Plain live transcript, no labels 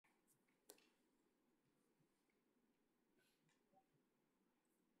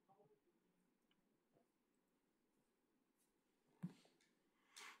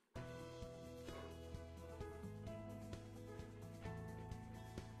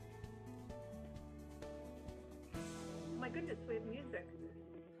goodness, we have music.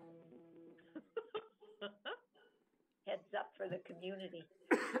 Heads up for the community.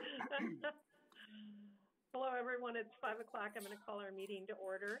 Hello, everyone. It's 5 o'clock. I'm going to call our meeting to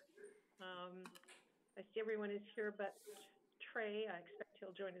order. I see everyone is here, but Trey, I expect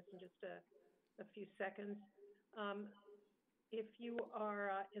he'll join us in just a few seconds. If you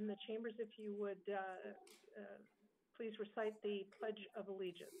are in the chambers, if you would please recite the Pledge of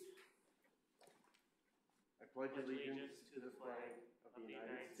Allegiance. I pledge allegiance to the flag of the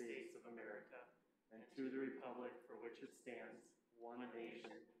United States of America and to the republic for which it stands, one nation,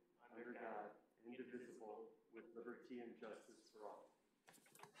 under God, indivisible, with liberty and justice for all.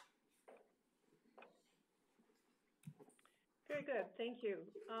 Very good, thank you.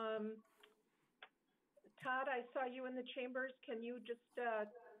 Todd, I saw you in the chambers. Can you just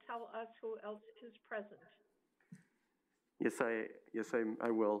tell us who else is present? Yes, I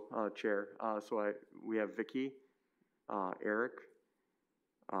will, Chair. We have Vicki, Eric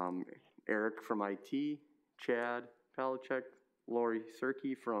from IT, Chad Palachek, Lori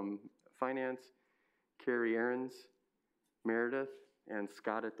Serkey from Finance, Carrie Ahrens, Meredith, and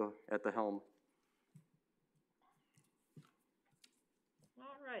Scott at the helm.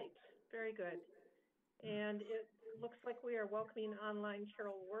 All right, very good. And it looks like we are welcoming online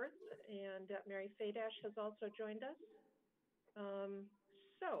Carol Worth, and Mary Fadash has also joined us.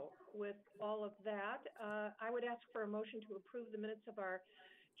 So with all of that, I would ask for a motion to approve the minutes of our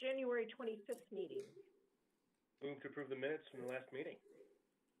January 25th meeting. Move to approve the minutes from the last meeting.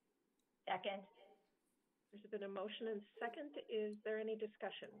 Second. There's been a motion and second. Is there any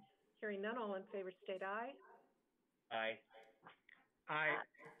discussion? Hearing none, all in favor state aye. Aye. Aye.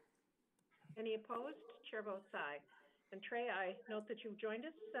 Any opposed? Chair votes aye. And Trey, I note that you've joined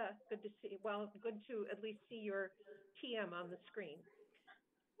us. Good to see. Well, good to at least see your TM on the screen.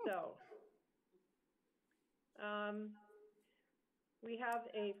 So, we have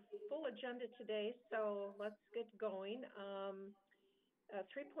a full agenda today, so let's get going.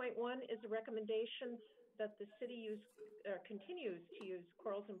 3.1 is a recommendation that the city continues to use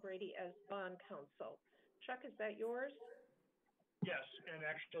Quarles and Brady as bond counsel. Chuck, is that yours? Yes, and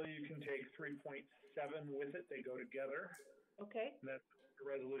actually you can take 3.7 with it. They go together. Okay. And that's a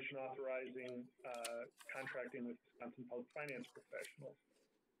resolution authorizing contracting with Wisconsin Public Finance Professionals.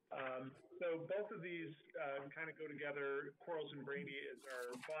 So both of these kind of go together. Quarles and Brady is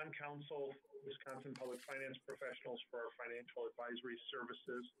our bond counsel, Wisconsin Public Finance Professionals for our financial advisory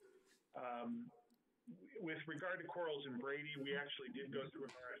services. With regard to Quarles and Brady, we actually did go through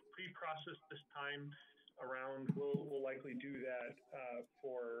an RFP process this time around. We'll likely do that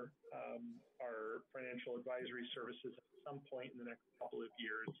for our financial advisory services at some point in the next couple of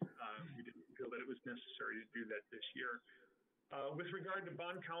years. We didn't feel that it was necessary to do that this year. With regard to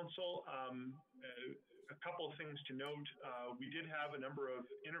bond counsel, a couple of things to note. We did have a number of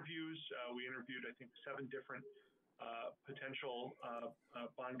interviews. We interviewed, I think, 7 different potential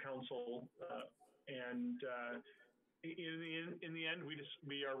bond counsel, and in the end,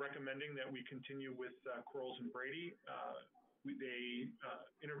 we are recommending that we continue with Quarles and Brady. They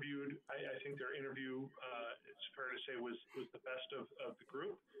interviewed. I think their interview, it's fair to say, was the best of the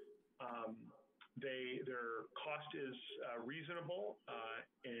group. Their cost is reasonable,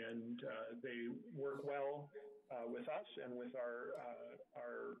 and they work well with us and with our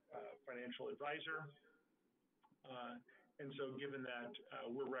financial advisor. And so given that,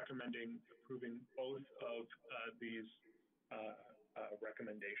 we're recommending approving both of these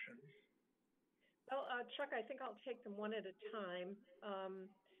recommendations. Well, Chuck, I think I'll take them one at a time.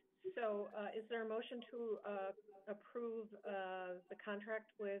 Is there a motion to approve the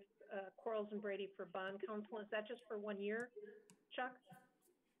contract with Quarles and Brady for bond counsel? Is that just for 1 year, Chuck?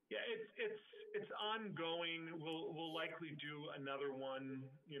 Yeah, it's ongoing. We'll likely do another one,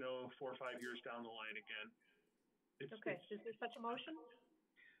 4 or 5 years down the line again. Okay, is there such a motion?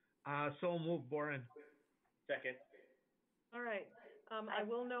 So move, Boren. Second. All right. I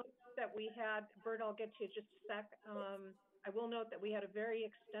will note that we had, Bert, I'll get to you just a sec. I will note that we had a very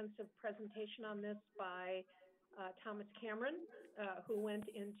extensive presentation on this by Thomas Cameron, who went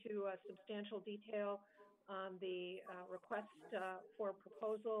into substantial detail on the request for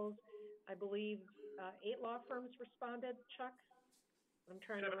proposals. I believe 8 law firms responded, Chuck? I'm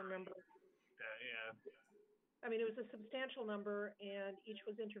trying to remember. Yeah. I mean, it was a substantial number, and each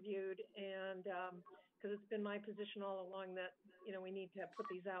was interviewed, and because it's been my position all along that, we need to put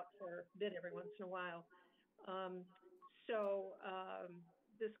these out for bid every once in a while.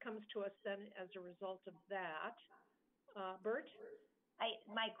 This comes to us then as a result of that. Bert?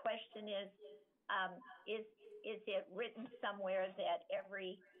 My question is it written somewhere that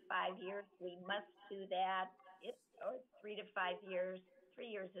every 5 years we must do that, or 3 to 5 years. 3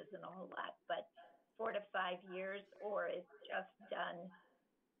 years isn't a whole lot, but 4 to 5 years, or it's just done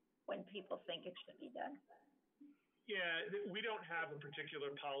when people think it should be done? Yeah, we don't have a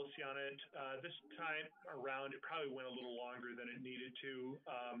particular policy on it. This time around, it probably went a little longer than it needed to.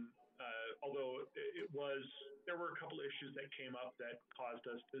 Although there were a couple issues that came up that caused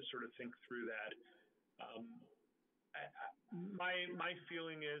us to sort of think through that. My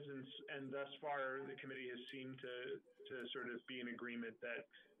feeling is, and thus far the committee has seemed to sort of be in agreement that,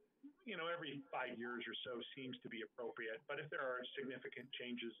 every 5 years or so seems to be appropriate. But if there are significant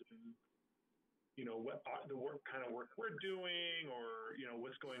changes in, what the kind of work we're doing, or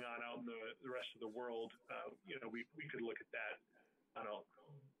what's going on out in the rest of the world, we could look at that. I don't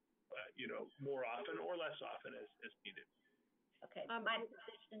know, more often or less often as needed. Okay. My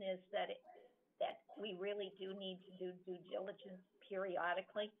position is that we really do need to do due diligence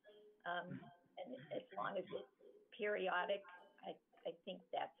periodically, and as long as it's periodic, I think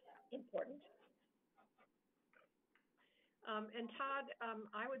that's important. And Todd,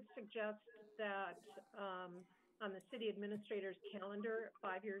 I would suggest that on the city administrator's calendar,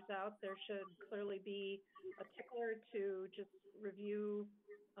 5 years out, there should clearly be a tickler to just review,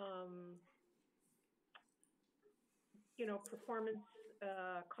 performance,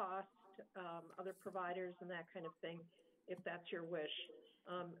 cost, other providers and that kind of thing, if that's your wish.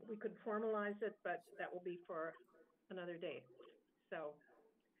 We could formalize it, but that will be for another day. So,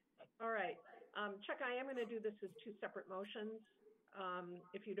 all right. Chuck, I am going to do this as two separate motions,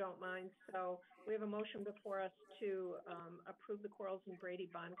 if you don't mind. So we have a motion before us to approve the Quarles and Brady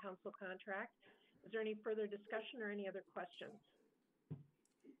Bond Council contract. Is there any further discussion or any other questions?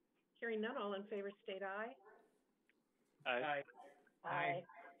 Hearing none, all in favor state aye. Aye. Aye.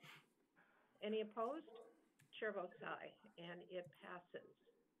 Any opposed? Chair votes aye, and it passes.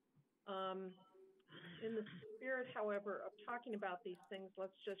 In the spirit, however, of talking about these things,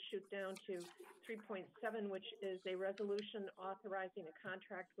 let's just shoot down to 3.7, which is a resolution authorizing a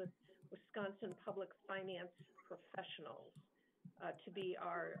contract with Wisconsin Public Finance Professionals to be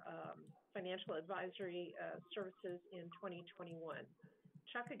our financial advisory services in 2021.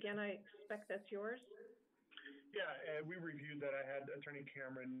 Chuck, again, I expect that's yours. Yeah, we reviewed that. I had Attorney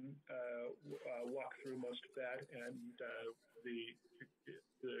Cameron walk through most of that, and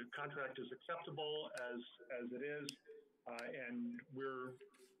the contract is acceptable as it is, and we're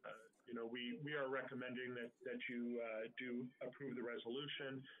we are recommending that you do approve the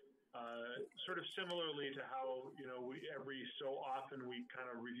resolution. Sort of similarly to how we every so often we kind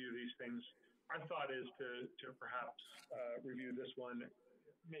of review these things. Our thought is to perhaps review this one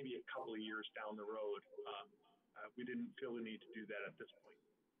maybe a couple of years down the road. We didn't feel the need to do that at this point.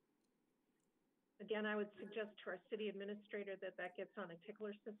 Again, I would suggest to our city administrator that gets on a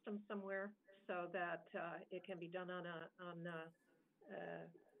tickler system somewhere so that it can be done on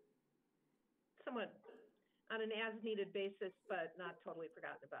somewhat on an as-needed basis, but not totally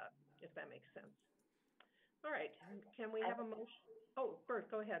forgotten about, if that makes sense. All right, can we have a motion? Oh, Bert,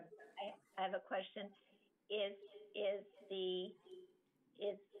 go ahead. I have a question. Is the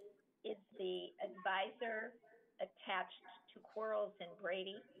advisor attached to Quarles and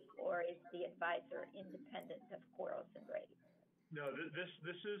Brady, or is the advisor independent of Quarles and Brady? No, this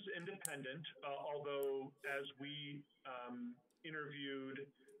is independent, although as we interviewed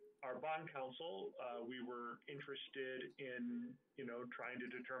our bond counsel, we were interested in, trying to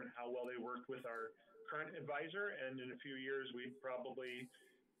determine how well they worked with our current advisor. And in a few years, we'd probably,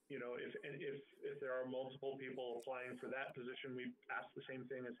 if there are multiple people applying for that position, we ask the same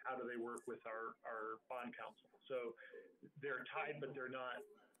thing as how do they work with our bond counsel. So they're tied, but they're not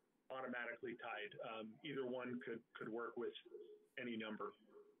automatically tied. Either one could work with any number.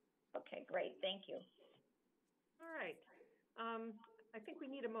 Okay, great. Thank you. All right. I think we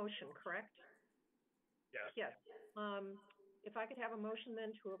need a motion, correct? Yes. Yes. If I could have a motion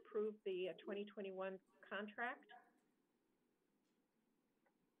then to approve the 2021 contract.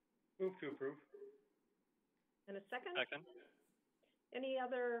 Move to approve. And a second? Second. Any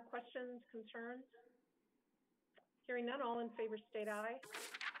other questions, concerns? Hearing none, all in favor state aye.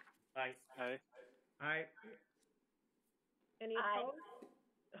 Aye. Aye. Aye. Any opposed?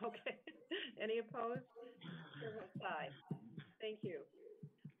 Okay. Any opposed? Chair votes aye. Thank you.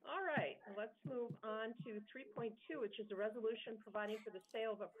 All right, let's move on to 3.2, which is a resolution providing for the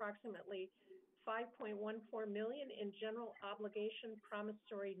sale of approximately $5.14 million in general obligation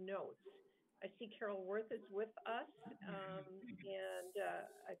promissory notes. I see Carol Worth is with us, and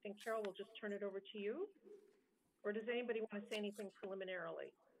I think Carol will just turn it over to you. Or does anybody want to say anything preliminarily?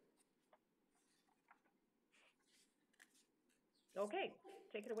 Okay,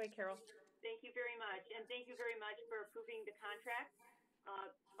 take it away, Carol. Thank you very much, and thank you very much for approving the contract.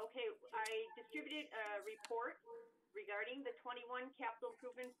 Okay, I distributed a report regarding the 21 capital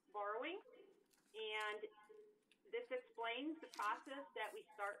improvement borrowing, and this explains the process that we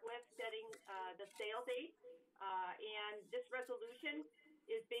start with setting the sale date. And this resolution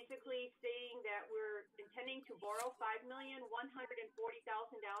is basically saying that we're intending to borrow $5,140,000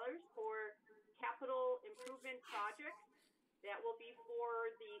 for capital improvement projects that will be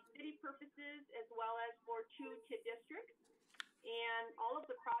for the city purposes as well as for 2 TID districts. And all of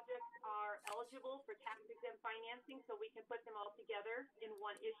the projects are eligible for tax exempt financing, so we can put them all together in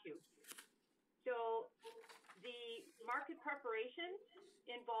one issue. So the market preparation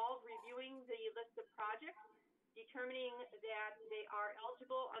involves reviewing the list of projects, determining that they are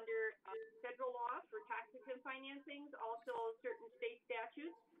eligible under federal laws for tax exempt financings, also certain state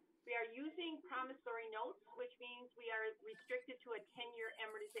statutes. We are using promissory notes, which means we are restricted to a 10-year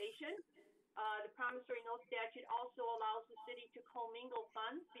amortization. The promissory note statute also allows the city to commingle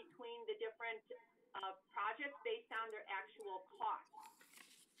funds between the different projects based on their actual costs.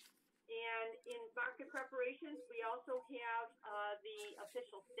 And in market preparations, we also have the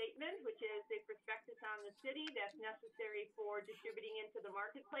official statement, which is a prospectus on the city that's necessary for distributing into the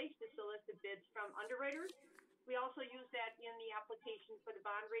marketplace to solicit bids from underwriters. We also use that in the application for the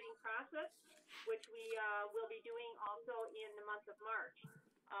bond rating process, which we will be doing also in the month of March.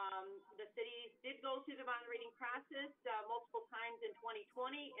 The city did go through the bond rating process multiple times in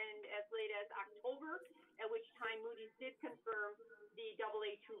 2020 and as late as October, at which time Moody's did confirm the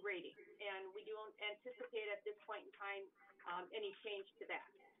AA2 rating. And we don't anticipate at this point in time any change to that.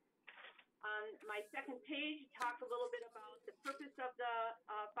 On my second page, talk a little bit about the purpose of the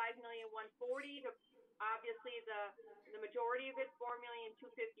 $5,140,000. Obviously, the majority of it, $4,255,000,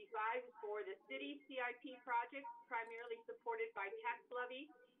 is for the city CIP projects, primarily supported by tax levy.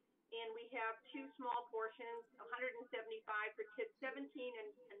 And we have 2 small portions, $175,000 for TID 17 and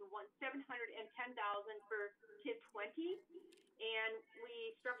 $710,000 for TID 20. And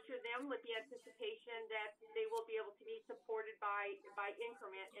we structure them with the anticipation that they will be able to be supported by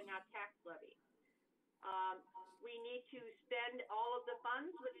increment and not tax levy. We need to spend all of the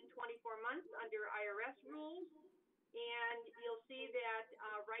funds within 24 months under IRS rules. And you'll see that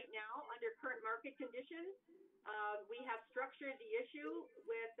right now, under current market conditions, we have structured the issue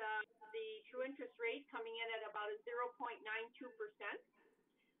with the true interest rate coming in at about a 0.92%.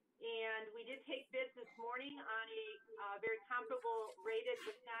 And we did take bids this morning on a very comparable rated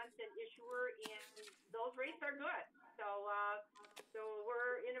Wisconsin issuer, and those rates are good. So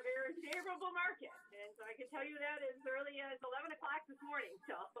we're in a very favorable market. And so I can tell you that as early as 11 o'clock this morning.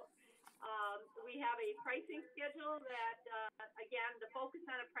 So we have a pricing schedule that, again, the focus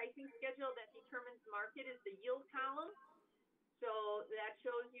on a pricing schedule that determines market is the yield column. So that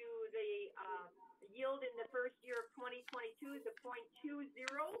shows you the yield in the first year of 2022 is a 0.20,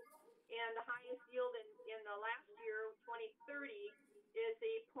 and the highest yield in the last year, 2030, is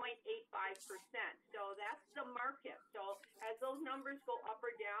a 0.85%. So that's the market. So as those numbers go up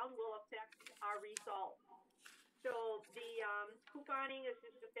or down, will affect our results. So the couponing is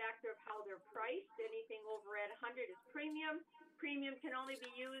just a factor of how they're priced. Anything over at 100 is premium. Premium can only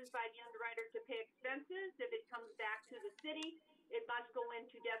be used by the underwriter to pay expenses. If it comes back to the city, it must go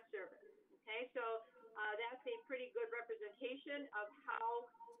into debt service. Okay, so that's a pretty good representation of how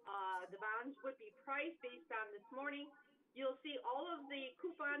the bonds would be priced based on this morning. You'll see all of the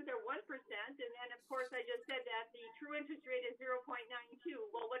coupons are 1%, and then of course I just said that the true interest rate is 0.92.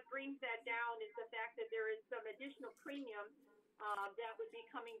 Well, what brings that down is the fact that there is some additional premium that would be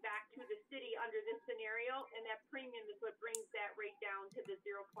coming back to the city under this scenario, and that premium is what brings that rate down to the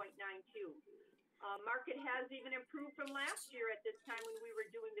 0.92. Market has even improved from last year at this time when we were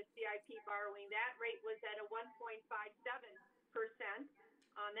doing the CIP borrowing. That rate was at a 1.57%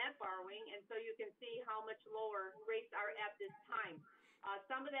 on that borrowing, and so you can see how much lower rates are at this time.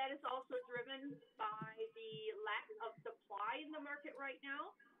 Some of that is also driven by the lack of supply in the market right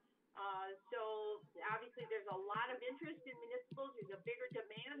now. So obviously there's a lot of interest in municipals. There's a bigger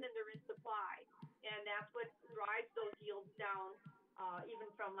demand than there is supply, and that's what drives those yields down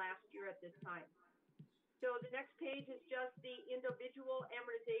even from last year at this time. So the next page is just the individual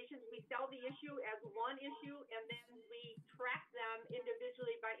amortizations. We sell the issue as one issue, and then we track them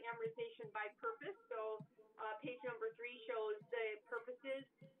individually by amortization by purpose. So page number 3 shows the purposes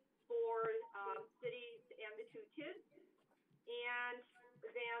for cities and the 2 TIDs. And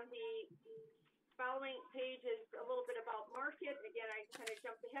then the following page is a little bit about market. Again, I kind of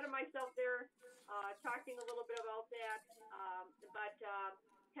jumped ahead of myself there, talking a little bit about that, but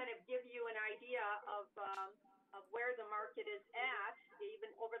kind of give you an idea of where the market is at,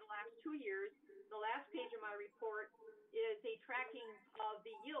 even over the last 2 years. The last page of my report is a tracking of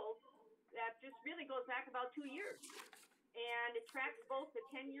the yield that just really goes back about 2 years. And it tracks both the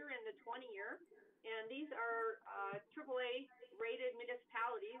 10-year and the 20-year. And these are AAA rated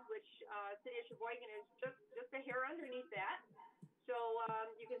municipalities, which City of Sheboygan is just a hair underneath that. So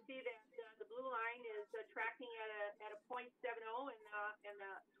you can see that the blue line is tracking at a 0.70, and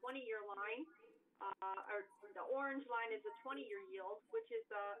the 20-year line, or the orange line is a 20-year yield, which is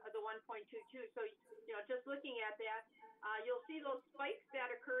the 1.22. So just looking at that, you'll see those spikes that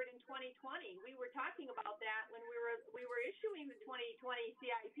occurred in 2020. We were talking about that when we were issuing the 2020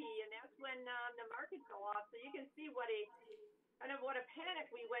 CIP, and that's when the market fell off. So you can see what a panic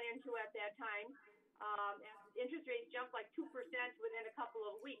we went into at that time. Interest rates jumped like 2% within a couple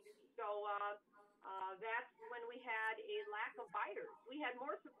of weeks. So that's when we had a lack of buyers. We had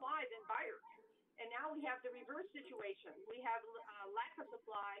more supply than buyers. And now we have the reverse situation. We have lack of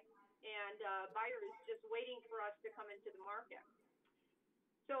supply and buyers just waiting for us to come into the market.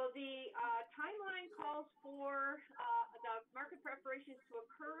 So the timeline calls for the market preparations to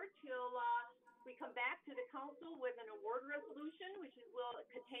occur till we come back to the council with an award resolution, which will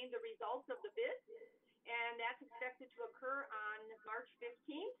contain the results of the bid. And that's expected to occur on March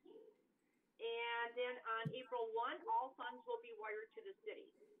 15th. And then on April 1, all funds will be wired to the city.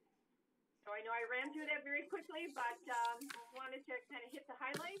 So I know I ran through that very quickly, but wanted to kind of hit the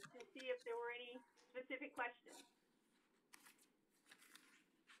highlights and see if there were any specific questions.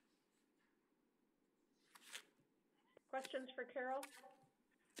 Questions for Carol?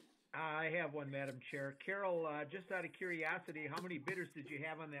 I have one, Madam Chair. Carol, just out of curiosity, how many bidders did you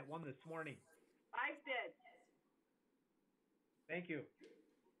have on that one this morning? 5 bids. Thank you.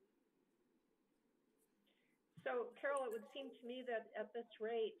 So, Carol, it would seem to me that at this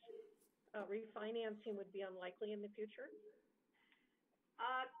rate, refinancing would be unlikely in the future.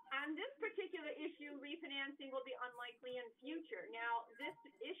 On this particular issue, refinancing will be unlikely in future. Now, this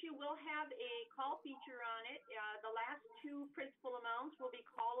issue will have a call feature on it. The last 2 principal amounts will be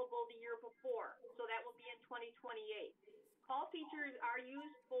callable the year before, so that will be in 2028. Call features are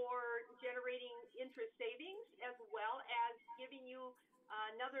used for generating interest savings as well as giving you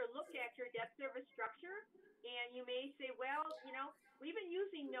another look at your debt service structure. And you may say, well, we've been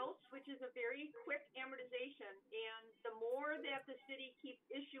using notes, which is a very quick amortization. And the more that the city keeps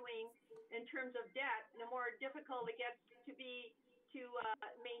issuing in terms of debt, the more difficult it gets to be to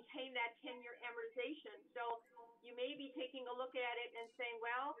maintain that 10-year amortization. So you may be taking a look at it and saying,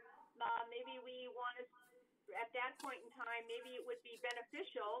 well, maybe we want to, at that point in time, maybe it would be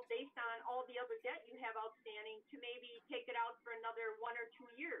beneficial based on all the other debt you have outstanding to maybe take it out for another 1 or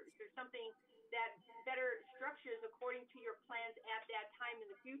 2 years or something that better structures according to your plans at that time in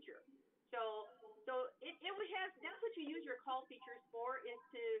the future. So that's what you use your call features for, is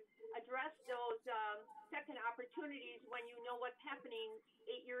to address those second opportunities when you know what's happening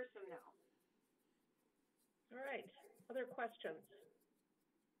 8 years from now. All right. Other questions?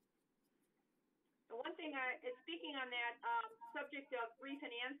 The one thing, speaking on that subject of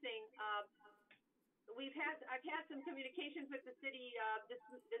refinancing, I've had some communications with the city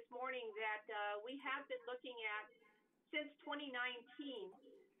this morning that we have been looking at since 2019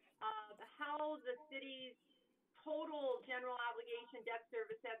 how the city's total general obligation debt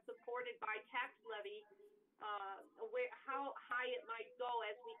service that's supported by tax levy, how high it might go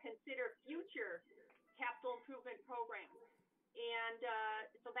as we consider future capital improvement programs. And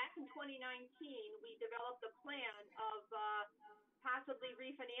so back in 2019, we developed a plan of possibly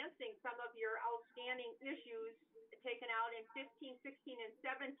refinancing some of your outstanding issues taken out in 15, 16, and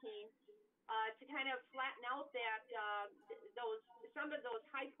 17 to kind of flatten out that some of those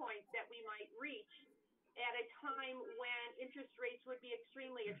high points that we might reach at a time when interest rates would be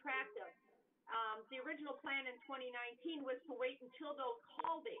extremely attractive. The original plan in 2019 was to wait until those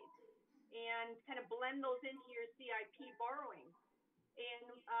call dates and kind of blend those into your CIP borrowing.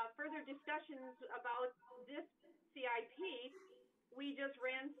 And further discussions about this CIP, we just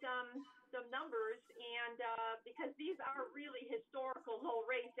ran some numbers, and because these are really historical low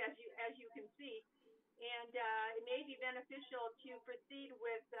rates, as you can see, and it may be beneficial to proceed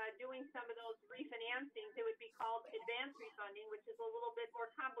with doing some of those refinancings. It would be called advance refunding, which is a little bit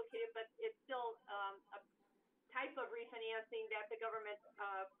more complicated, but it's still a type of refinancing that the government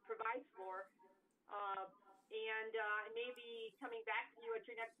provides for. And maybe coming back to you at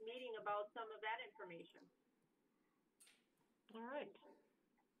your next meeting about some of that information. All right.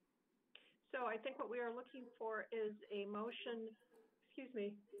 So I think what we are looking for is a motion, excuse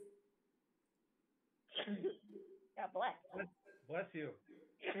me. God bless. Bless you.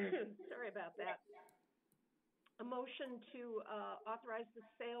 Sorry about that. a motion to authorize the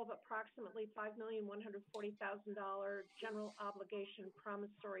sale of approximately $5,140,000 general obligation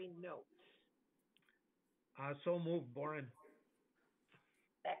promissory notes. So moved, Boren.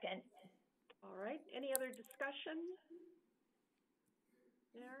 Second. All right, any other discussion?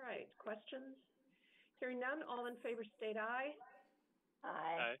 All right, questions? Hearing none, all in favor state aye.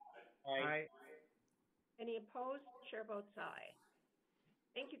 Aye. Aye. Any opposed? Chair votes aye.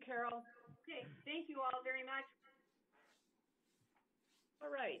 Thank you, Carol. Okay, thank you all very much. All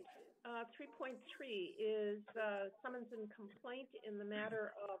right, 3.3 is summons and complaint in the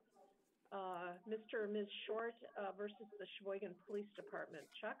matter of Mr. or Ms. Short versus the Sheboygan Police Department.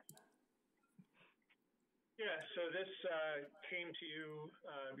 Chuck? Yeah, so this came to you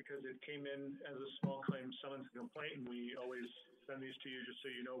because it came in as a small claim summons and complaint, and we always send these to you just so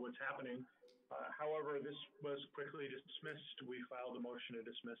you know what's happening. However, this was quickly dismissed. We filed a motion to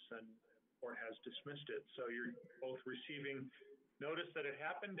dismiss, and the court has dismissed it. So you're both receiving notice that it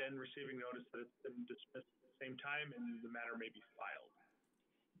happened and receiving notice that it's been dismissed at the same time, and the matter may be filed.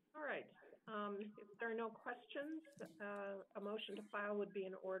 All right. If there are no questions, a motion to file would be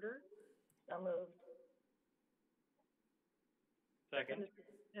in order. So moved. Second.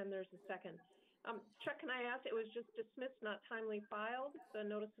 And there's a second. Chuck, can I ask, it was just dismissed, not timely filed, the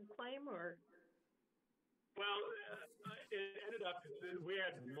notice of claim, or? Well, it ended up, we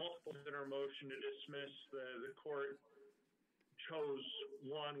had multiples in our motion to dismiss. The court chose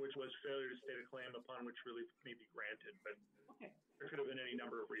one, which was failure to state a claim upon which relief may be granted, but Okay. there could have been any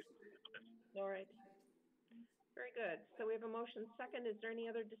number of reasons. All right. Very good. So we have a motion second. Is there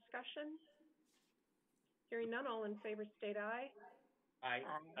any other discussion? Hearing none, all in favor state aye. Aye.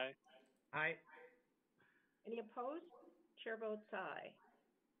 Aye. Aye. Any opposed? Chair votes aye.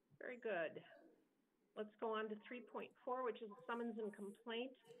 Very good. Let's go on to 3.4, which is a summons and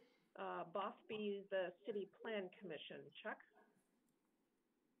complaint. Bosby, the City Plan Commission. Chuck?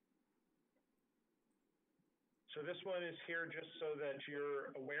 So this one is here just so that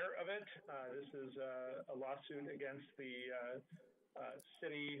you're aware of it. This is a lawsuit against the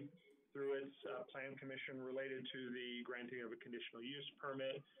city through its plan commission related to the granting of a conditional use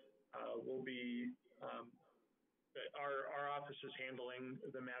permit. Will be our office is handling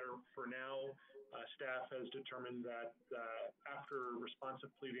the matter for now. Staff has determined that after responsive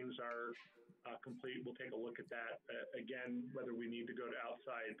pleadings are complete, we'll take a look at that again, whether we need to go to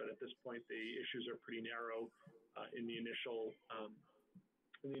outside. But at this point, the issues are pretty narrow in the initial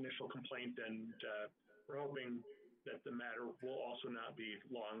complaint, and we're hoping that the matter will also not be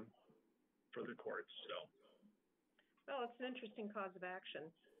long for the courts. So, well, it's an interesting cause of action.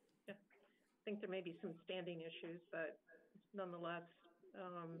 Yeah. I think there may be some standing issues, but nonetheless.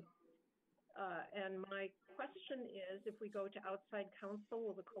 And my question is, if we go to outside counsel,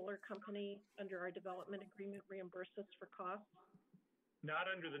 will the Kohler Company, under our development agreement, reimburse us for costs? Not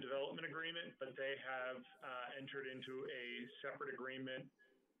under the development agreement, but they have entered into a separate agreement.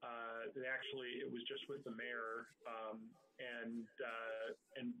 It was just with the mayor, and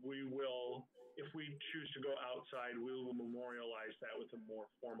we will, if we choose to go outside, we will memorialize that with a more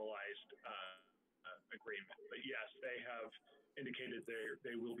formalized agreement. But yes, they have indicated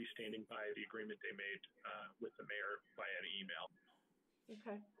they will be standing by the agreement they made with the mayor via an email.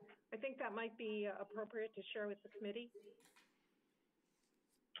 Okay. I think that might be appropriate to share with the committee.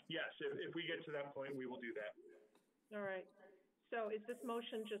 Yes, if we get to that point, we will do that. All right. So is this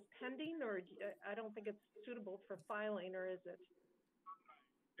motion just pending, or I don't think it's suitable for filing, or is it?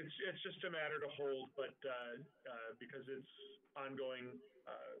 It's just a matter to hold, but because it's ongoing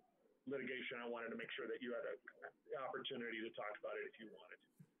litigation, I wanted to make sure that you had an opportunity to talk about it if you wanted to.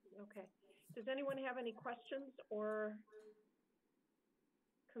 Okay. Does anyone have any questions or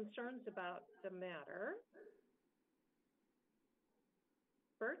concerns about the matter?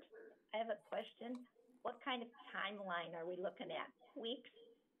 Bert? I have a question. What kind of timeline are we looking at? Weeks,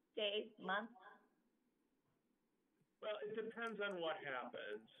 days, months? Well, it depends on what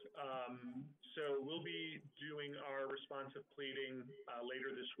happens. So we'll be doing our responsive pleading later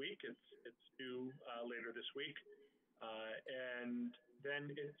this week. It's due later this week. And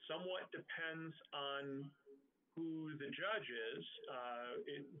then it somewhat depends on who the judge is.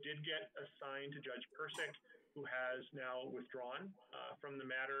 It did get assigned to Judge Persick, who has now withdrawn from the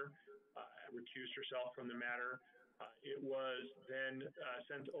matter, recused herself from the matter. It was then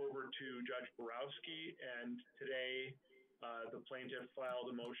sent over to Judge Borowski, and today the plaintiff filed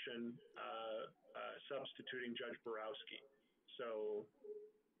a motion substituting Judge Borowski. So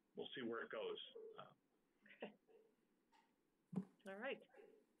we'll see where it goes. Okay. All right.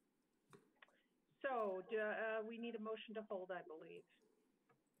 So we need a motion to hold, I believe.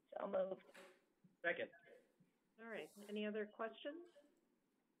 So moved. Second. All right, any other questions?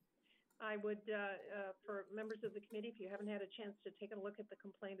 I would, for members of the committee, if you haven't had a chance to take a look at the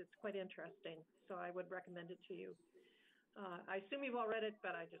complaint, it's quite interesting, so I would recommend it to you. I assume you've all read it,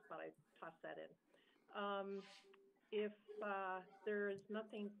 but I just thought I'd toss that in. If there is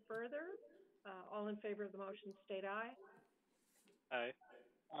nothing further, all in favor of the motion state aye. Aye.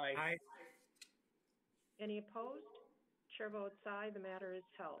 Aye. Any opposed? Chair votes aye, the matter is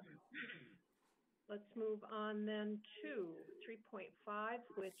held. Let's move on then to 3.5,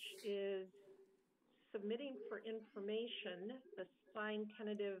 which is submitting for information the signed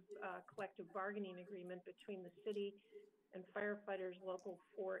tentative collective bargaining agreement between the city and firefighters local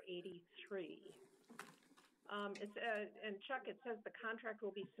 483. And Chuck, it says the contract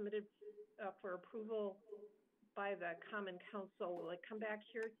will be submitted for approval by the Common Council. Will it come back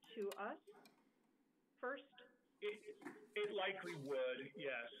here to us first? It likely would,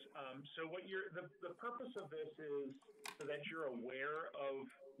 yes. So what the purpose of this is so that you're aware of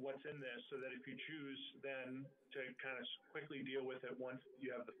what's in this, so that if you choose then to kind of quickly deal with it once you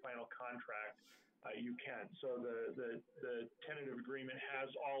have the final contract, you can. So the tentative agreement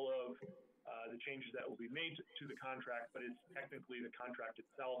has all of the changes that will be made to the contract, but it's technically the contract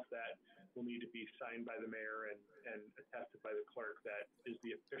itself that will need to be signed by the mayor and attested by the clerk. That is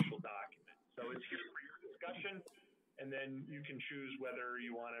the official document. So it's here for your discussion, and then you can choose whether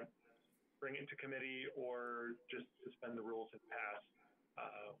you want to bring it to committee or just suspend the rules and pass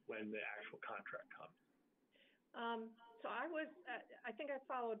when the actual contract comes. So I think I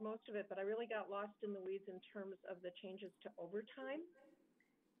followed most of it, but I really got lost in the weeds in terms of the changes to overtime.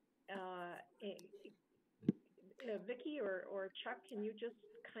 Vicki or Chuck, can you just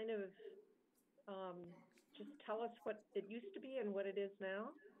kind of just tell us what it used to be and what it is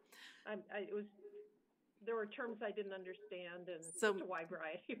now? There were terms I didn't understand, and just a wide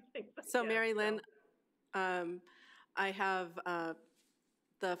variety of things. So Mary Lynn, I have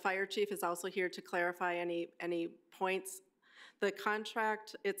the fire chief is also here to clarify any points. The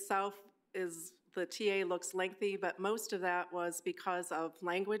contract itself is, the TA looks lengthy, but most of that was because of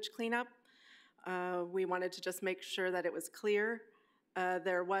language cleanup. We wanted to just make sure that it was clear.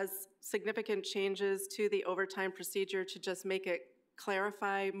 There was significant changes to the overtime procedure to just make it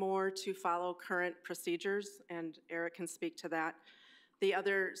clarify more to follow current procedures, and Eric can speak to that. The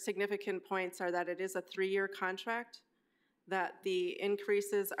other significant points are that it is a 3-year contract, that the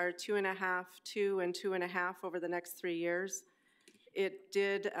increases are 2.5, 2 and 2.5 over the next 3 years. It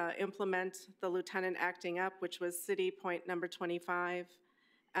did implement the lieutenant acting up, which was city point number 25,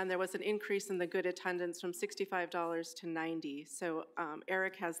 and there was an increase in the good attendance from $65 to $90. So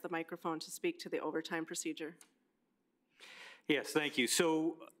Eric has the microphone to speak to the overtime procedure. Yes, thank you.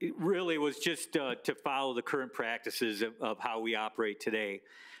 So it really was just to follow the current practices of how we operate today.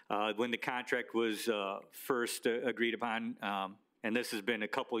 When the contract was first agreed upon, and this has been a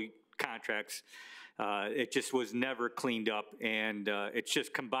couple of contracts, it just was never cleaned up, and it's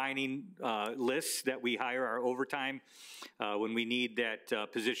just combining lists that we hire our overtime. When we need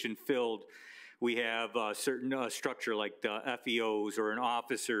that position filled, we have a certain structure like the FEOs or an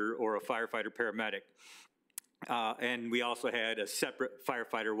officer or a firefighter paramedic. And we also had a separate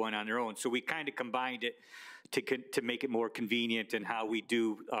firefighter one on their own. So we kind of combined it to make it more convenient in how we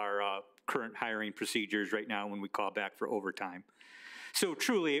do our current hiring procedures right now when we call back for overtime. So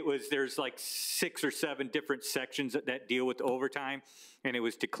truly there's like 6 or 7 different sections that deal with overtime, and it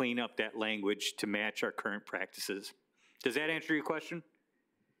was to clean up that language to match our current practices. Does that answer your question?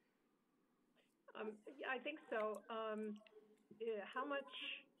 I think so. How much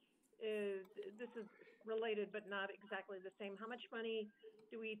this is related but not exactly the same. How much money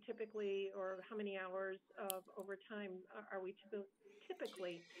do we typically, or how many hours of overtime are we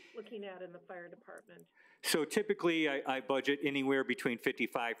typically looking at in the fire department? So typically I budget anywhere between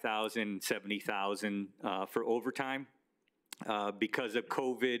 $55,000 and $70,000 for overtime. Because of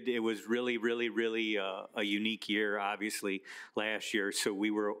COVID, it was really a unique year, obviously, last year. So we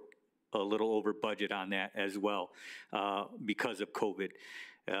were a little over budget on that as well because of COVID.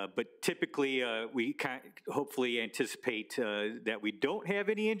 But typically, we hopefully anticipate that we don't have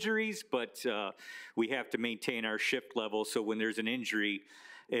any injuries, but we have to maintain our shift level. So when there's an injury,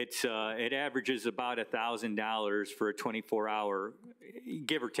 it averages about $1,000 for a 24-hour,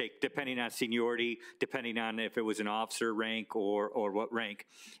 give or take, depending on seniority, depending on if it was an officer rank or what rank.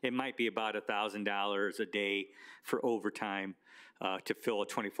 It might be about $1,000 a day for overtime to fill a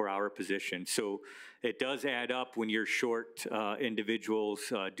 24-hour position. So it does add up when you're short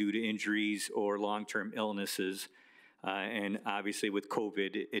individuals due to injuries or long-term illnesses. And obviously with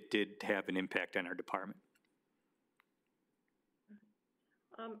COVID, it did have an impact on our department.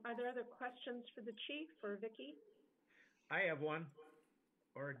 Are there other questions for the chief or Vicki? I have one.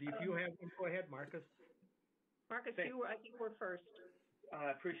 Or if you have one, go ahead, Marcus. Marcus, Thanks. I think we're first.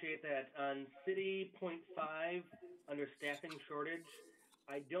 I appreciate that. On city point 5, under staffing shortage,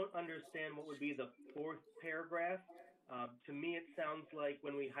 I don't understand what would be the fourth paragraph. To me, it sounds like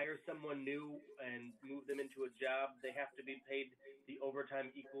when we hire someone new and move them into a job, they have to be paid the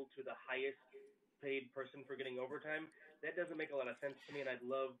overtime equal to the highest paid person for getting overtime. That doesn't make a lot of sense to me, and I'd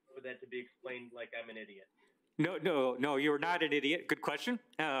love for that to be explained like I'm an idiot. No, you're not an idiot. Good question.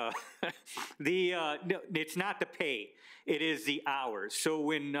 No, it's not the pay. It is the hours. So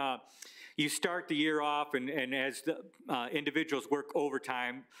when you start the year off and as the individuals work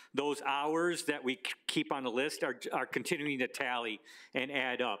overtime, those hours that we keep on the list are continuing to tally and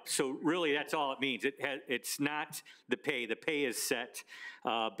add up. So really that's all it means. It's not the pay. The pay is set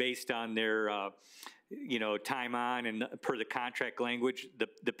based on their time on and per the contract language.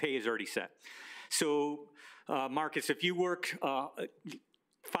 The pay is already set. So Marcus, if you work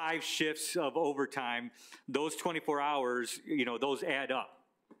 5 shifts of overtime, those 24 hours, those add up.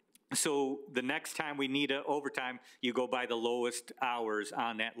 So the next time we need an overtime, you go by the lowest hours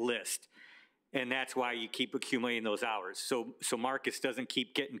on that list. And that's why you keep accumulating those hours. So Marcus doesn't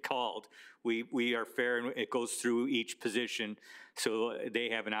keep getting called. We are fair, and it goes through each position, so they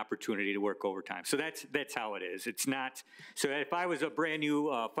have an opportunity to work overtime. So that's how it is. It's not, so if I was a brand new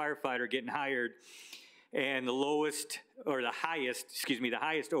firefighter getting hired, and the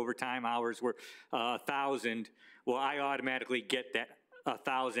highest overtime hours were 1,000. Well, I automatically get that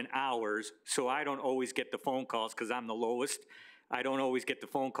 1,000 hours, so I don't always get the phone calls because I'm the lowest. I don't always get the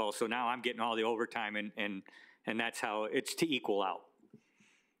phone calls, so now I'm getting all the overtime, and that's how it's to equal out.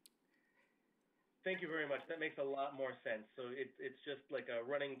 Thank you very much. That makes a lot more sense. So it's just like a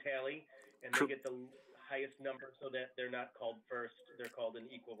running tally, and they get the highest number so that they're not called first, they're called in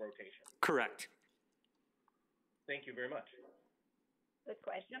equal rotation. Correct. Thank you very much. Good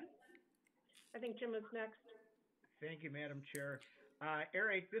question. I think Jim is next. Thank you, Madam Chair.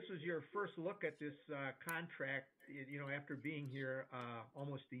 Eric, this was your first look at this contract, after being here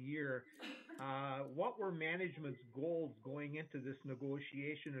almost a year. What were management's goals going into this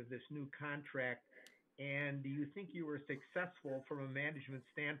negotiation of this new contract? And do you think you were successful from a management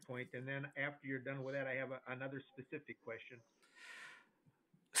standpoint? And then after you're done with that, I have another specific question.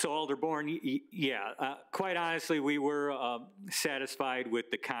 So Alderborn, quite honestly, we were satisfied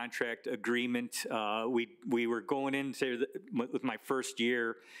with the contract agreement. We were going into with my first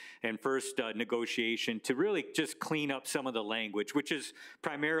year and first negotiation to really just clean up some of the language, which is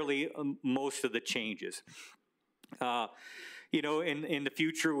primarily most of the changes. In the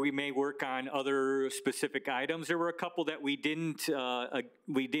future, we may work on other specific items. There were a couple that we didn't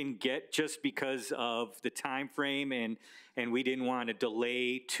get just because of the time frame, and we didn't want to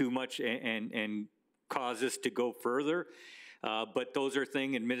delay too much and cause us to go further. But those are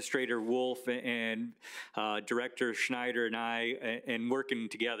things Administrator Wolf and Director Schneider and I, and working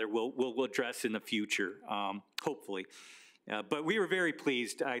together, we'll address in the future, hopefully. But we were very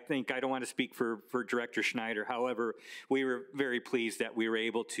pleased. I don't want to speak for Director Schneider. However, we were very pleased that we were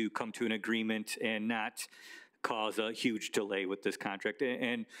able to come to an agreement and not cause a huge delay with this contract.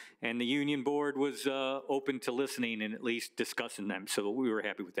 And the union board was open to listening and at least discussing them. So we were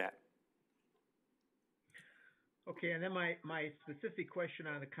happy with that. Okay, and then my specific question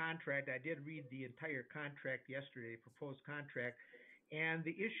on the contract, I did read the entire contract yesterday, proposed contract, and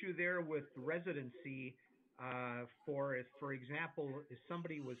the issue there with residency, for example, if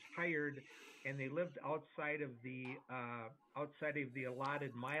somebody was hired and they lived outside of the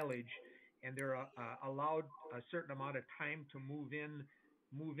allotted mileage, and they're allowed a certain amount of time to move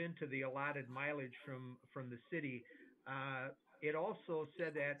into the allotted mileage from the city. It also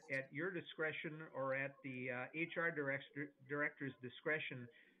said that at your discretion or at the HR director's discretion,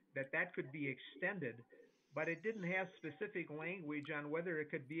 that could be extended, but it didn't have specific language on whether it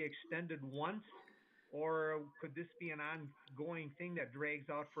could be extended once, or could this be an ongoing thing that drags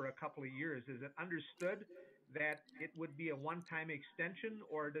out for a couple of years? Is it understood that it would be a one-time extension,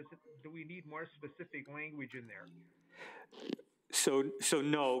 or do we need more specific language in there? So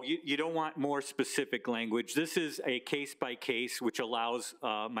no, you don't want more specific language. This is a case by case, which allows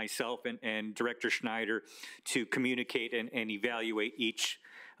myself and Director Schneider to communicate and evaluate each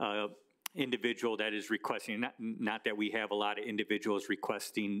individual that is requesting. Not that we have a lot of individuals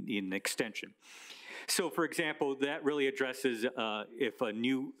requesting an extension. So, for example, that really addresses if a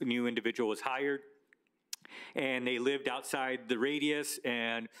new individual was hired and they lived outside the radius,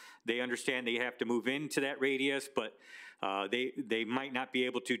 and they understand they have to move into that radius, but they might not be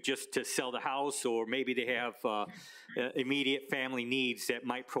able to just to sell the house, or maybe they have immediate family needs that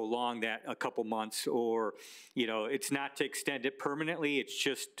might prolong that a couple months, or, you know, it's not to extend it permanently, it's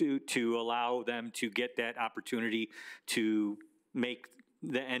just to allow them to get that opportunity to make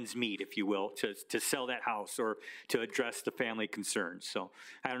the ends meet, if you will, to sell that house or to address the family concerns. So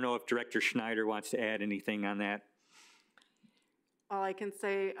I don't know if Director Schneider wants to add anything on that. All I can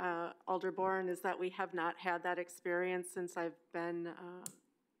say, Alder Boren, is that we have not had that experience since I've been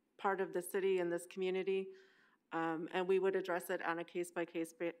part of the city and this community. And we would address it on a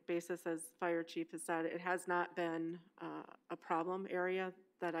case-by-case basis, as Fire Chief has said. It has not been a problem area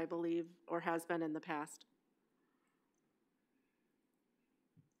that I believe, or has been in the past.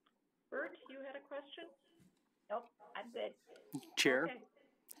 Bert, you had a question? Nope, I'm good. Chair? Okay.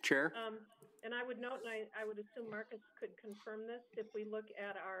 Chair? And I would note, and I would assume Marcus could confirm this, if we look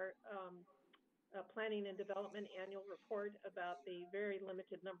at our Planning and Development Annual Report about the very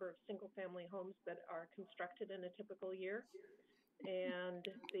limited number of single-family homes that are constructed in a typical year, and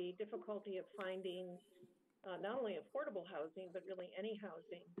the difficulty of finding not only affordable housing, but really any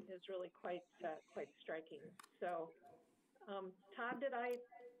housing is really quite striking. So, Todd, did I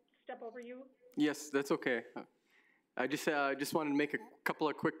step over you? Yes, that's okay. I just wanted to make a couple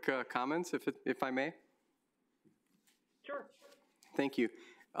of quick comments, if I may. Sure. Thank you.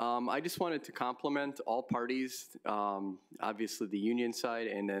 I just wanted to compliment all parties, obviously the union side,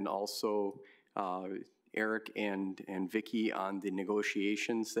 and then also Eric and Vicki on the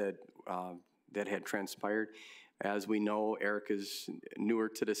negotiations that had transpired. As we know, Eric is newer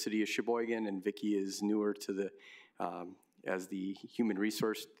to the city of Sheboygan, and Vicki is newer to the as the Human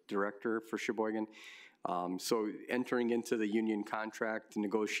Resource Director for Sheboygan. So entering into the union contract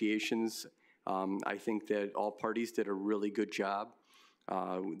negotiations, I think that all parties did a really good job.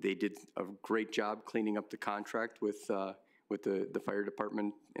 They did a great job cleaning up the contract with the fire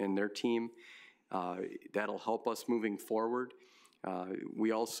department and their team. That'll help us moving forward.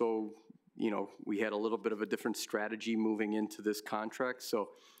 We also, you know, we had a little bit of a different strategy moving into this contract. So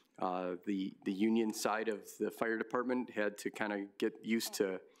the union side of the fire department had to kind of get used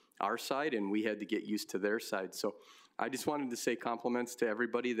to our side, and we had to get used to their side. So I just wanted to say compliments to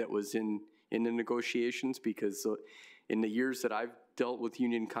everybody that was in the negotiations, because in the years that I've dealt with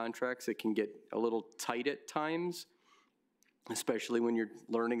union contracts, it can get a little tight at times, especially when you're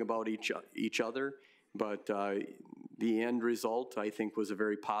learning about each other. But the end result, I think, was a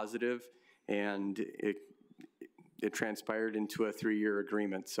very positive, and it transpired into a 3-year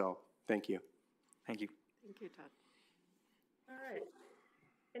agreement. So thank you. Thank you. Thank you, Todd. All right.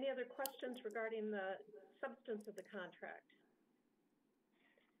 Any other questions regarding the substance of the contract?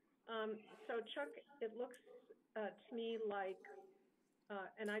 So Chuck, it looks to me like,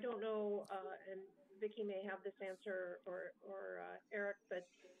 and I don't know, and Vicki may have this answer, or Eric, but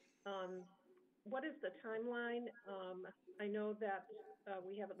what is the timeline? I know that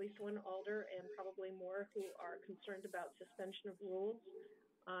we have at least one alder and probably more who are concerned about suspension of rules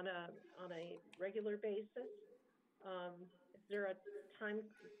on a regular basis. Is there a time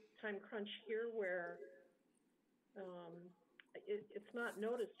crunch here where it's not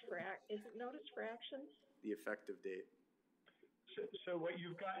noticed for is it noticed for action? The effective date. So what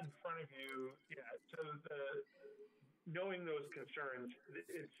you've got in front of you, yeah, so knowing those concerns,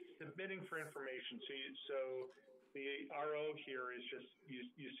 it's submitting for information. So the RO here is just,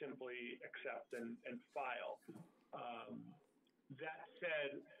 you simply accept and file. That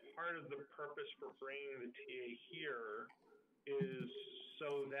said, part of the purpose for bringing the TA here is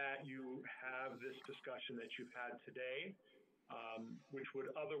so that you have this discussion that you've had today, which would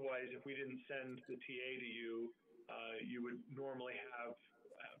otherwise, if we didn't send the TA to you, you would normally have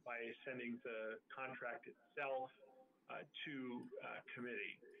by sending the contract itself to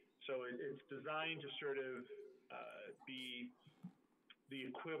committee. So it's designed to sort of be the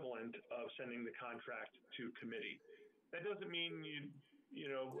equivalent of sending the contract to committee. That doesn't mean you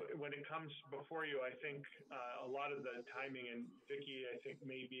know, when it comes before you, I think a lot of the timing, and Vicki, I think,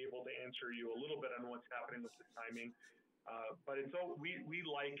 may be able to answer you a little bit on what's happening with the timing. But it's all, we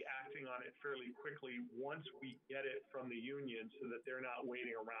like acting on it fairly quickly once we get it from the union, so that they're not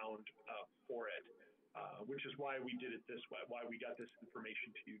waiting around for it, which is why we did it this way, why we got this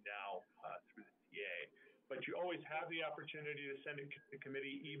information to you now through the TA. But you always have the opportunity to send it to the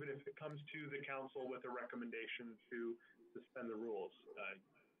committee, even if it comes to the council with a recommendation to suspend the rules.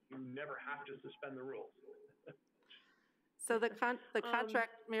 You never have to suspend the rules. So the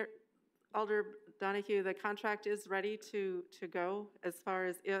contract, Alder Donahue, the contract is ready to go as far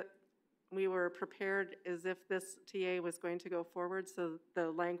as it we were prepared as if this TA was going to go forward, so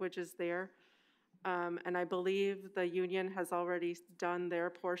the language is there. And I believe the union has already done their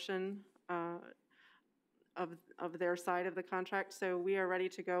portion of their side of the contract, so we are ready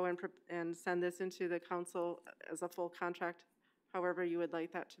to go and send this into the council as a full contract, however you would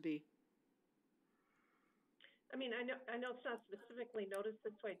like that to be. I mean, I know it's not specifically noticed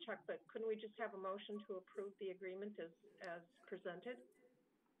this way, Chuck, but couldn't we just have a motion to approve the agreement as presented?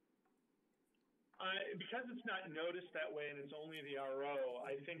 Because it's not noticed that way and it's only the RO,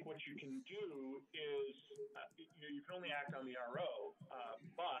 I think what you can do is you can only act on the RO,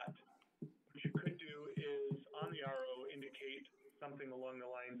 but what you could do is on the RO indicate something along the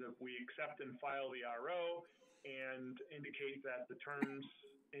lines of we accept and file the RO and indicate that the terms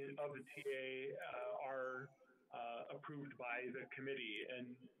of the TA are approved by the committee,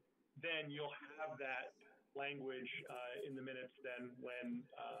 and then you'll have that language in the minutes then when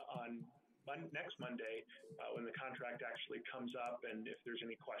on next Monday when the contract actually comes up, and if there's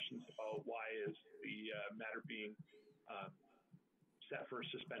any questions about why is the matter being set for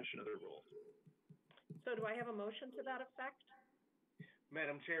suspension of the rules. So do I have a motion to that effect?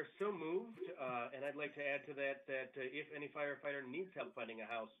 Madam Chair, so moved, and I'd like to add to that if any firefighter needs help finding a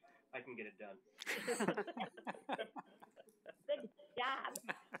house, I can get it done. Good job.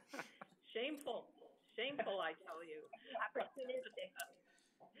 Shameful, I tell you. Opportunistic.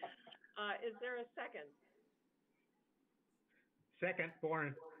 Is there a second? Second,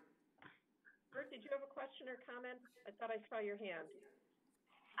 Boren. Bert, did you have a question or comment? I thought I saw your hand.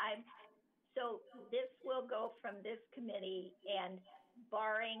 So this will go from this committee, and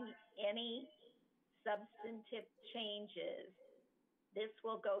barring any substantive changes, this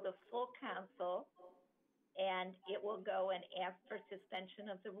will go to full council, and it will go and ask for suspension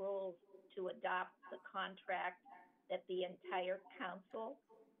of the rules to adopt the contract that the entire council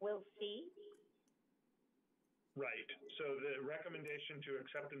will see. Right. So the recommendation to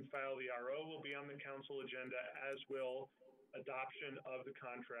accept and file the RO will be on the council agenda, as will adoption of the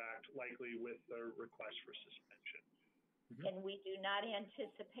contract, likely with the request for suspension. Mm-hmm. And we do not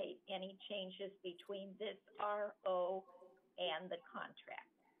anticipate any changes between this RO and the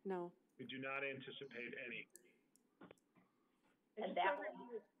contract. No. We do not anticipate any. And that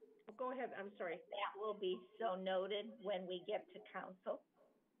go ahead, I'm sorry. That will be so noted when we get to council.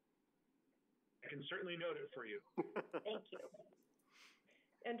 I can certainly note it for you. Thank you.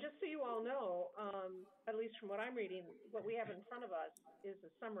 And just so you all know, at least from what I'm reading, what we have in front of us is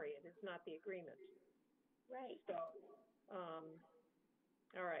a summary. It is not the agreement. Right. So,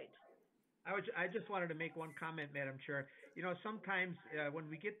 all right. I just wanted to make one comment, Madam Chair. You know, sometimes when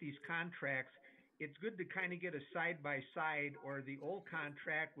we get these contracts, it's good to kind of get a side-by-side or the old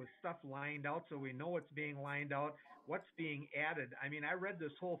contract with stuff lined out so we know what's being lined out, what's being added. I mean, I read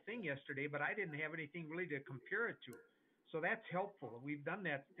this whole thing yesterday, but I didn't have anything really to compare it to. So that's helpful. We've done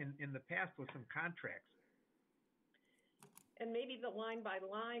that in the past with some contracts. And maybe the line by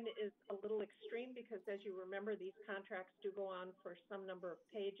line is a little extreme because, as you remember, these contracts do go on for some number of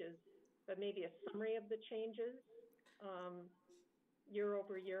pages, but maybe a summary of the changes year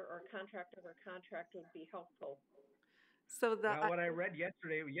over year or contract over contract would be helpful. So what I read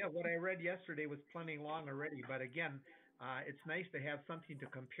yesterday, was plenty long already. But again, it's nice to have something to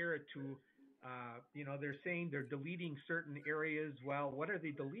compare it to. You know, they're saying they're deleting certain areas. Well, what are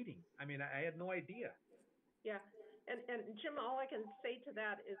they deleting? I mean, I had no idea. Yeah. And Jim, all I can say to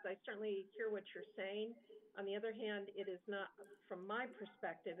that is I certainly hear what you're saying. On the other hand, it is not, from my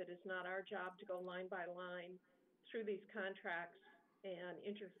perspective, it is not our job to go line by line through these contracts and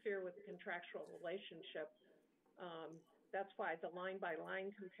interfere with the contractual relationship. That's why the line by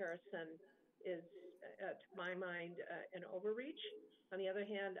line comparison is, to my mind, an overreach. On the other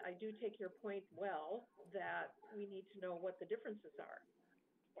hand, I do take your point well that we need to know what the differences are.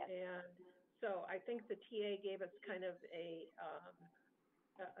 Yes. And so I think the TA gave us kind of a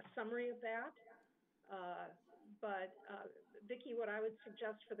summary of that. But Vicki, what I would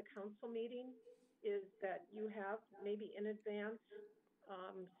suggest for the council meeting is that you have maybe in advance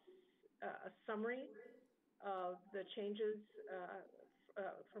a summary of the changes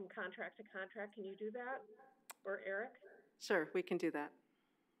from contract to contract. Can you do that? Or Eric? Sure, we can do that.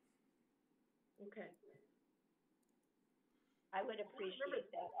 Okay. I would appreciate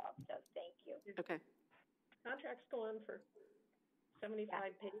that also. Thank you. Okay. Contracts go on for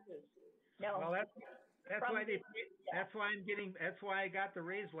 75 pages. No. Well, that's why that's why I got the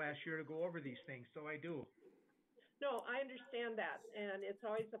raise last year to go over these things. So I do. No, I understand that, and it's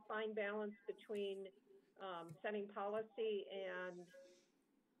always a fine balance between setting policy and,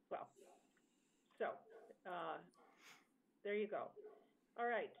 well, so there you go. All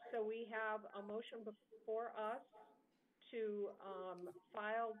right, so we have a motion before us to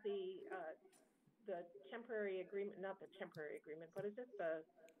file the temporary agreement, not the temporary agreement, what is it?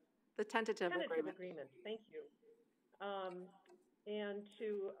 The tentative agreement. Thank you. And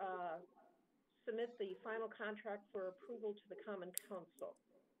to submit the final contract for approval to the Common Council.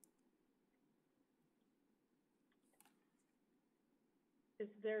 Is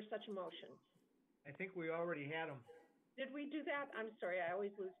there such a motion? I think we already had them. Did we do that? I'm sorry, I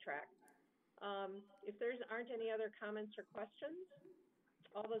always lose track. If there aren't any other comments or questions,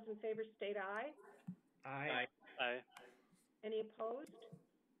 all those in favor state aye. Aye. Aye. Any opposed?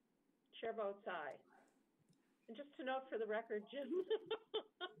 Chair votes aye. And just to note for the record, Jim,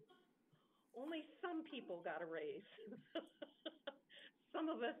 only some people got a raise. Some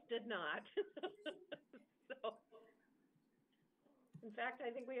of us did not. So, in fact, I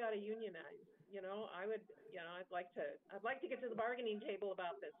think we ought to unionize. You know, I'd like to get to the bargaining table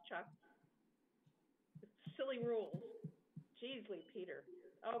about this, Chuck. Silly rules. Jeezly, Peter.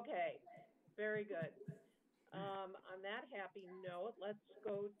 Okay, very good. On that happy note, let's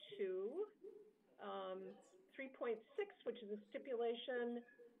go to 3.6, which is a stipulation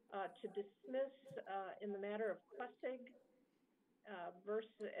to dismiss in the matter of Quessig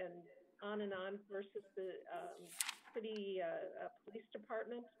versus and on versus the city police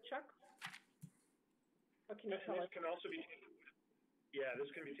department. Chuck, what can you tell us? This can also be,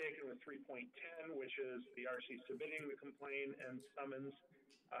 this can be taken with 3.10, which is the RC submitting the complaint and summons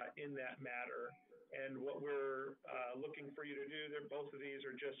in that matter. And what we're looking for you to do, both of these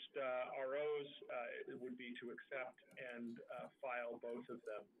are just ROs. It would be to accept and file both of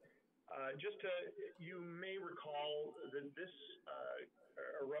them. You may recall that this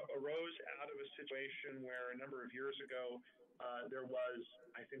arose out of a situation where a number of years ago there was,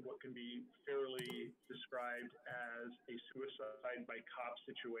 I think, what can be fairly described as a suicide by cop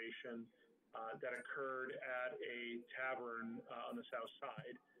situation that occurred at a tavern on the south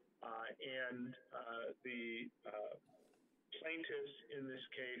side. And the plaintiffs in this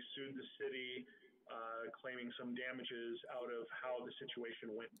case sued the city, claiming some damages out of how the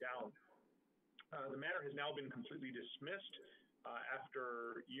situation went down. The matter has now been completely dismissed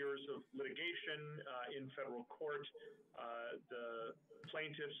after years of litigation in federal court. The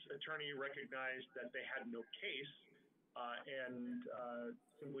plaintiff's attorney recognized that they had no case and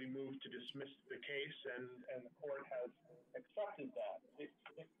simply moved to dismiss the case, and the court has accepted that.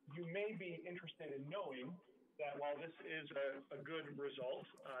 You may be interested in knowing that while this is a good result,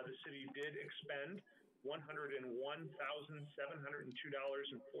 the city did expend $101,702.45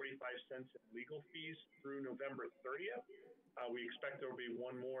 in legal fees through November 30th. We expect there will be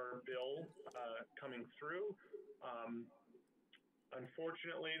one more bill coming through.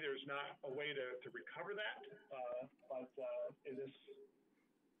 Unfortunately, there's not a way to recover that, but it is.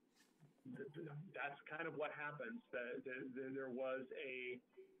 That's kind of what happens. There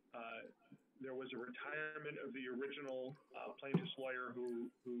was a retirement of the original plaintiff's lawyer who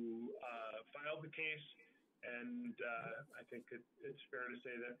filed the case, and I think it's fair to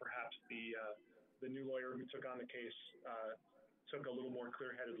say that perhaps the new lawyer who took on the case took a little more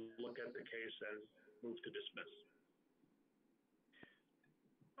clear-headed look at the case and moved to dismiss.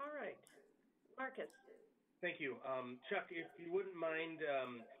 All right, Marcus. Thank you. Chuck, if you wouldn't mind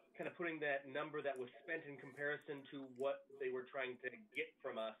kind of putting that number that was spent in comparison to what they were trying to get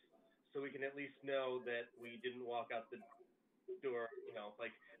from us, so we can at least know that we didn't walk out the door,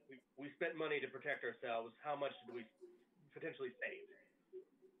 like we spent money to protect ourselves. How much did we potentially save?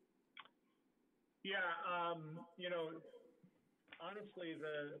 Yeah, honestly,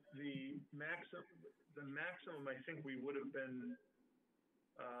 the maximum I think we would have been,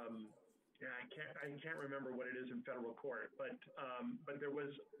 I can't remember what it is in federal court, but there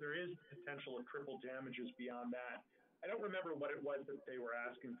is potential of triple damages beyond that. I don't remember what it was that they were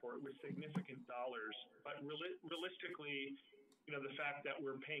asking for. It was significant dollars, but realistically, the fact that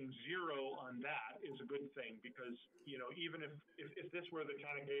we're paying zero on that is a good thing, because even if this were the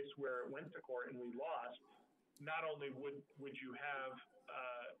kind of case where it went to court and we lost, not only would you have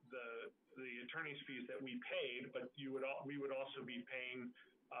the attorney's fees that we paid, but we would also be paying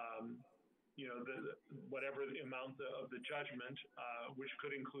whatever the amount of the judgment, which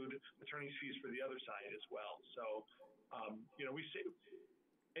could include attorney's fees for the other side as well. So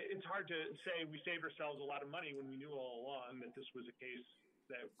it's hard to say we saved ourselves a lot of money when we knew all along that this was a case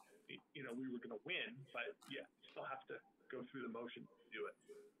that we were going to win, but yeah, still have to go through the motion to do it.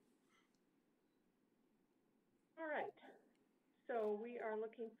 All right, so we are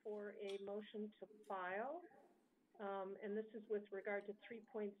looking for a motion to file, and this is with regard to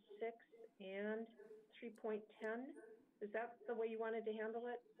 3.6 and 3.10. Is that the way you wanted to handle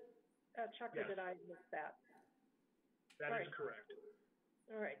it, Chuck, or Yes. did I miss that? That Right. is correct.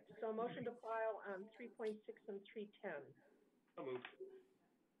 All right, so a motion to file on 3.6 and 310. So moved.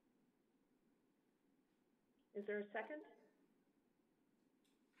 Is there a second?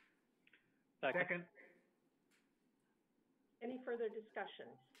 Second. Any further discussion?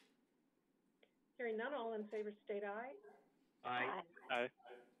 Hearing none, all in favor state aye. Aye. Aye.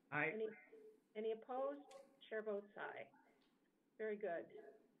 Aye. Any opposed? Chair votes aye. Very good.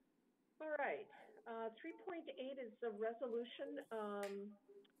 All right, 3.8 is a resolution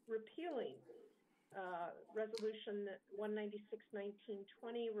repealing Resolution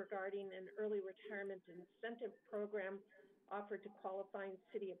 196/1920 regarding an early retirement incentive program offered to qualifying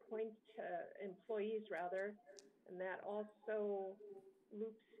city employees rather, and that also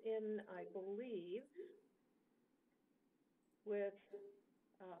loops in, I believe, with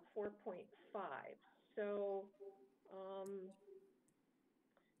 4.5. So,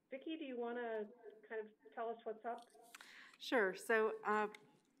 Vicki, do you want to kind of tell us what's up? Sure. So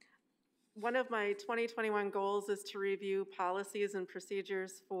one of my 2021 goals is to review policies and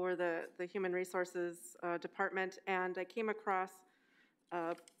procedures for the Human Resources Department, and I came across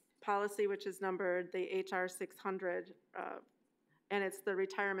a policy which is numbered the HR 600, and it's the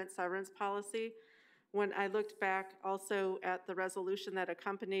retirement severance policy. When I looked back also at the resolution that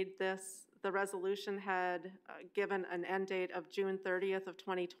accompanied this, the resolution had given an end date of June 30th of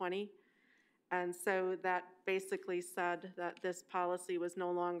 2020. And so that basically said that this policy was no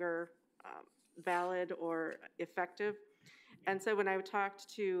longer valid or effective. And so when I talked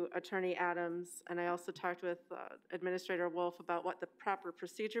to Attorney Adams, and I also talked with Administrator Wolf about what the proper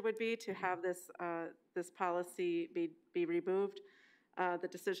procedure would be to have this, this policy be removed, the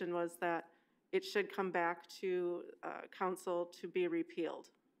decision was that it should come back to council to be repealed,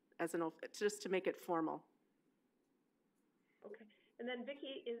 as an, just to make it formal. Okay, and then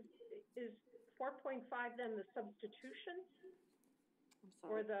Vicki, is 4.5 then the substitution? I'm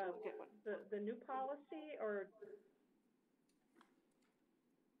sorry, or the new policy, or?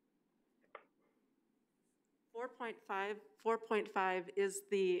 4.5 is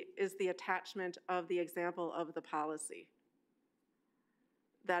the attachment of the example of the policy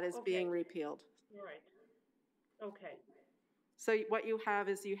that is being repealed. All right. Okay. So what you have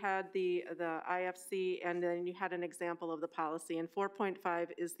is you had the IFC, and then you had an example of the policy, and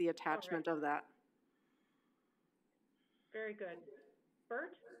 4.5 is the attachment of that. Very good.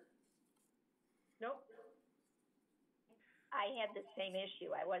 Bert? Nope. I had the same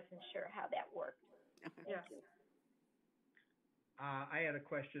issue. I wasn't sure how that worked. Okay. Yeah. I had a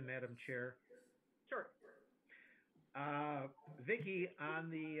question, Madam Chair. Sure. Vicki, on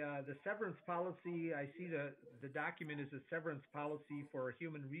the severance policy, I see the document is a severance policy for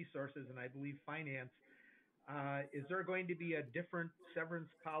human resources and I believe finance. Is there going to be a different severance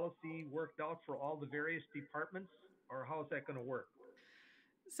policy worked out for all the various departments, or how is that going to work?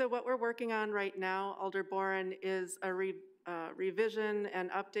 So what we're working on right now, Alder Boren, is a revision and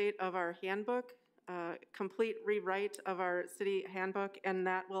update of our handbook, complete rewrite of our city handbook, and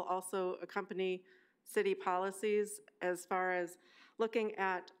that will also accompany city policies as far as looking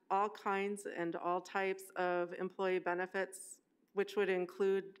at all kinds and all types of employee benefits, which would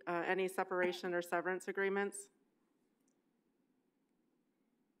include any separation or severance agreements.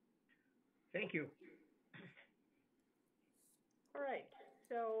 Thank you. All right.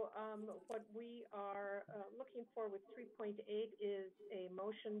 So what we are looking for with 3.8 is a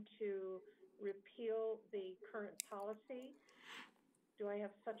motion to repeal the current policy. Do I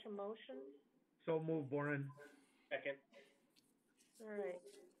have such a motion? So move, Boren. Second. All right.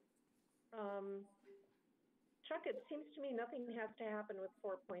 Chuck, it seems to me nothing has to happen with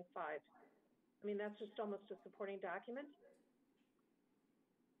 4.5. I mean, that's just almost a supporting document.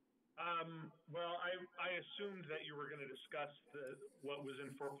 Well, I assumed that you were going to discuss what was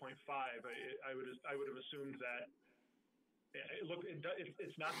in 4.5. I would have assumed that. Look,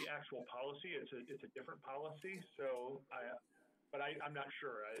 it's not the actual policy. It's a different policy. So but I'm not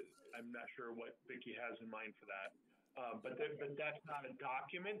sure. I'm not sure what Vicki has in mind for that. But that's not a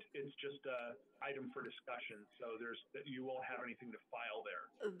document. It's just a item for discussion. So you won't have anything to file there.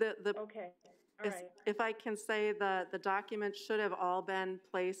 Okay. All right. If I can say, the document should have all been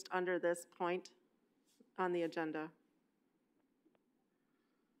placed under this point on the agenda.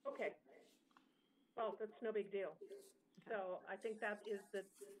 Okay. Well, that's no big deal. So I think that is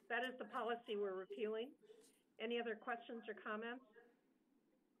the policy we're repealing. Any other questions or comments?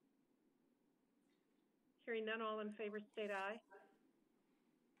 Hearing none, all in favor state aye.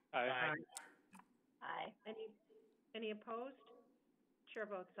 Aye. Aye. Any opposed? Chair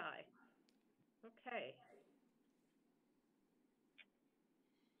votes aye. Okay.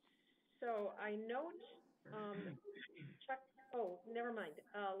 So I note, Chuck, oh, never mind.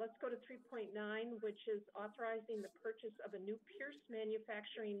 Let's go to 3.9, which is authorizing the purchase of a new Pierce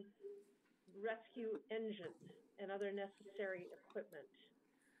Manufacturing rescue engine and other necessary equipment.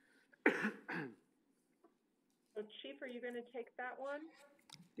 So Chief, are you going to take that one?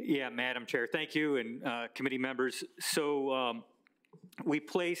 Yeah, Madam Chair, thank you, and committee members. So we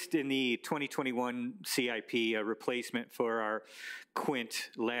placed in the 2021 CIP a replacement for our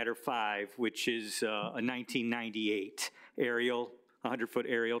Quint Ladder 5, which is a 1998 aerial, 100-foot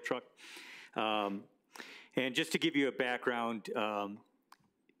aerial truck. And just to give you a background,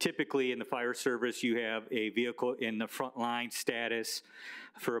 typically in the fire service, you have a vehicle in the frontline status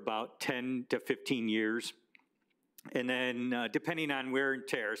for about 10 to 15 years. And then depending on wear and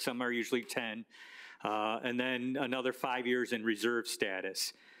tear, some are usually 10, and then another 5 years in reserve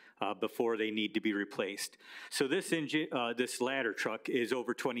status before they need to be replaced. So this engine, this ladder truck is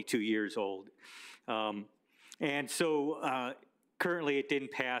over 22 years old. And so currently it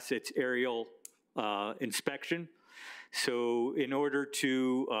didn't pass its aerial inspection. So in order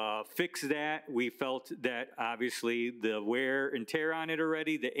to fix that, we felt that obviously the wear and tear on it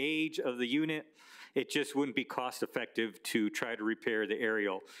already, the age of the unit, it just wouldn't be cost effective to try to repair the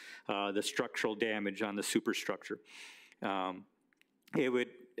aerial, the structural damage on the superstructure. It would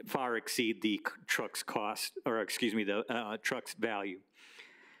far exceed the truck's cost, or excuse me, the truck's value.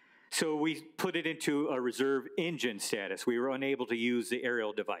 So we put it into a reserve engine status. We were unable to use the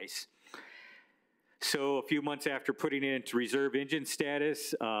aerial device. So a few months after putting it into reserve engine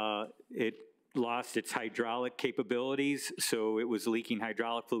status, it lost its hydraulic capabilities, so it was leaking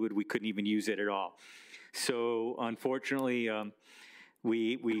hydraulic fluid. We couldn't even use it at all. So unfortunately,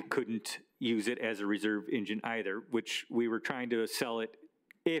 we couldn't use it as a reserve engine either, which we were trying to sell it,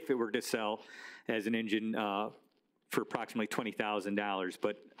 if it were to sell, as an engine for approximately $20,000.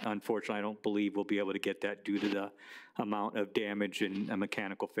 But unfortunately, I don't believe we'll be able to get that due to the amount of damage and a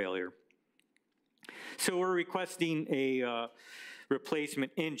mechanical failure. So we're requesting a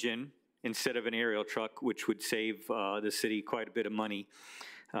replacement engine instead of an aerial truck, which would save the city quite a bit of money.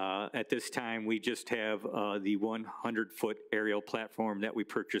 At this time, we just have the 100-foot aerial platform that we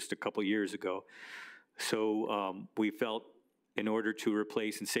purchased a couple years ago. So we felt in order to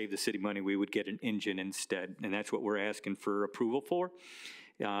replace and save the city money, we would get an engine instead, and that's what we're asking for approval for.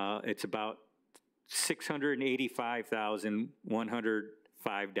 It's about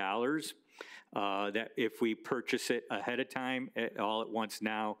 $685,105. That if we purchase it ahead of time, all at once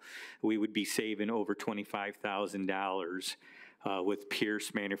now, we would be saving over $25,000 with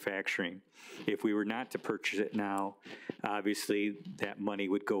Pierce Manufacturing. If we were not to purchase it now, obviously that money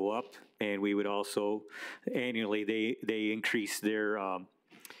would go up, and we would also, annually, they increase their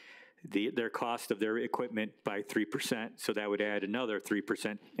cost of their equipment by 3%, so that would add another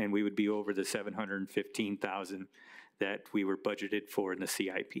 3%, and we would be over the $715,000 that we were budgeted for in the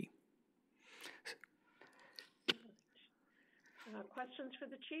CIP. Questions for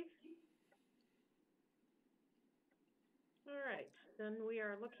the chief? All right, then we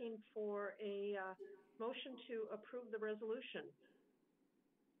are looking for a motion to approve the resolution.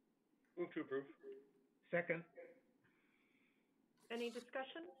 Move to approve. Second. Any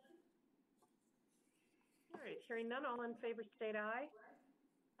discussion? All right, hearing none, all in favor state aye.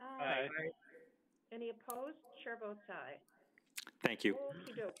 Aye. Any opposed? Chair votes aye. Thank you.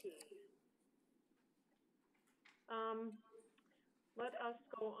 Okie dokie. Let us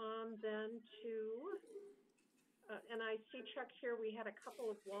go on then to, and I see, Chuck, here we had a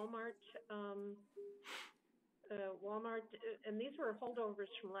couple of Walmart, and these were holdovers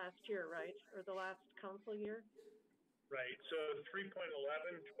from last year, right? Or the last council year? Right. So 3.11, 12,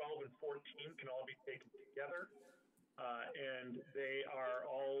 and 14 can all be taken together. And they are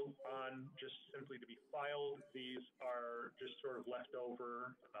all on just simply to be filed. These are just sort of left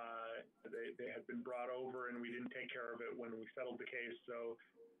over. They had been brought over and we didn't take care of it when we settled the case. So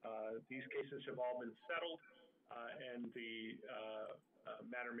these cases have all been settled and the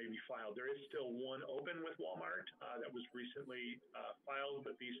matter may be filed. There is still one open with Walmart that was recently filed,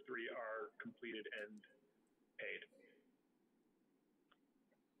 but these three are completed and paid.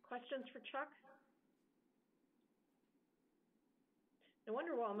 Questions for Chuck? No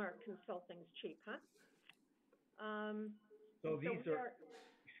wonder Walmart can sell things cheap, huh? So these are,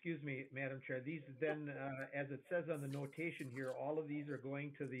 excuse me, Madam Chair, these then, as it says on the notation here, all of these are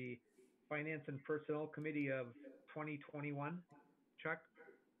going to the Finance and Personnel Committee of 2021, Chuck?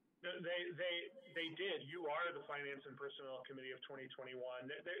 No, they did. You are the Finance and Personnel Committee of 2021.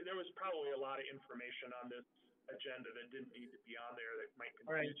 There was probably a lot of information on this agenda that didn't need to be on there that might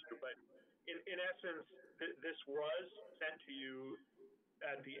confuse you. But in essence, this was sent to you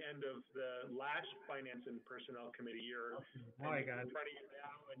at the end of the last Finance and Personnel Committee year. Oh, I got it. In front of you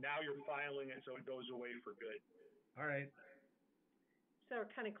now, and now you're filing it so it goes away for good. All right. So we're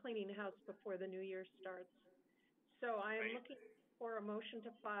kind of cleaning house before the new year starts. So I am looking for a motion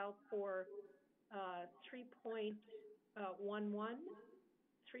to file for 3.11, 3.12,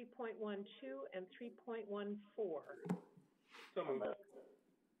 and 3.14. So moved.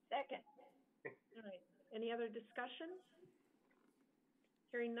 Second. All right. Any other discussion?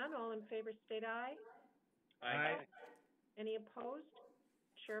 Hearing none, all in favor state aye. Aye. Any opposed?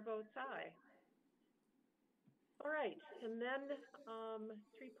 Chair votes aye. All right, and then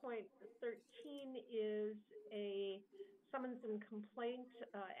 3.13 is a summons and complaint,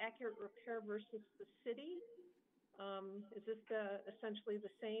 accurate repair versus the city. Is this essentially the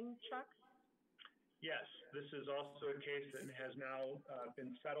same, Chuck? Yes, this is also a case that has now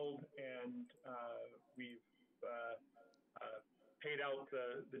been settled, and we've paid out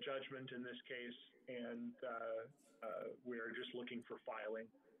the judgment in this case, and we're just looking for filing.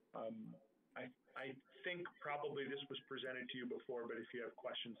 I think probably this was presented to you before, but if you have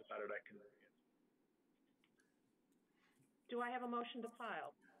questions about it, I can answer. Do I have a motion to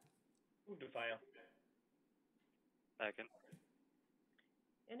file? Move to file. Second.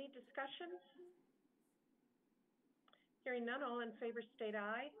 Any discussion? Hearing none, all in favor state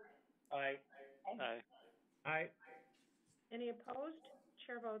aye. Aye. Aye. Aye. Any opposed?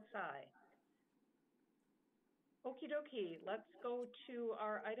 Chair votes aye. Okie dokie, let's go to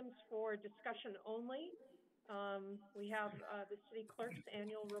our items for discussion only. We have the city clerk's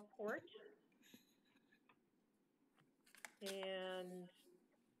annual report. And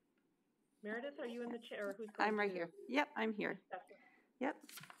Meredith, are you in the chair? Who's going I'm right to here. Yep, I'm here. Yep.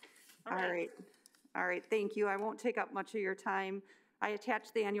 All right. All right, thank you. I won't take up much of your time. I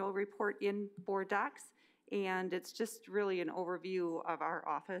attached the annual report in board docs, and it's just really an overview of our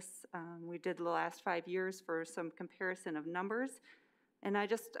office. We did the last 5 years for some comparison of numbers. And I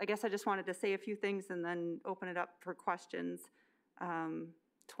guess I just wanted to say a few things and then open it up for questions.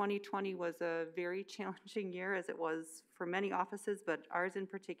 2020 was a very challenging year, as it was for many offices, but ours in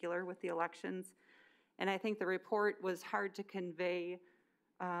particular with the elections. And I think the report was hard to convey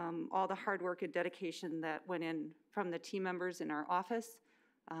all the hard work and dedication that went in from the team members in our office,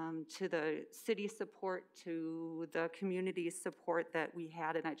 to the city support, to the community support that we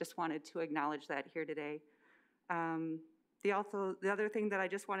had, and I just wanted to acknowledge that here today. The other thing that I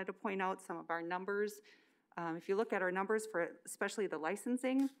just wanted to point out, some of our numbers. If you look at our numbers for especially the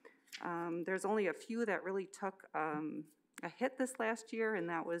licensing, there's only a few that really took a hit this last year, and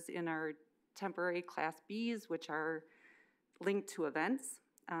that was in our temporary Class Bs, which are linked to events,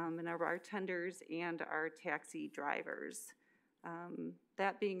 and our bartenders and our taxi drivers.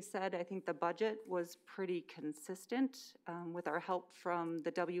 That being said, I think the budget was pretty consistent with our help from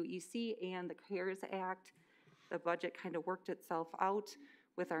the WEC and the CARES Act. The budget kind of worked itself out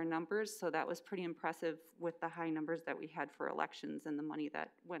with our numbers, so that was pretty impressive with the high numbers that we had for elections and the money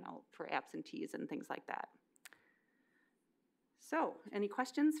that went out for absentees and things like that. So, any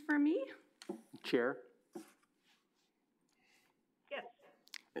questions for me? Chair? Yes.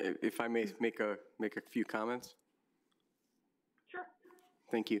 If I may make a few comments? Sure.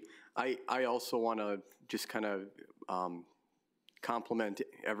 Thank you. I also want to just kind of compliment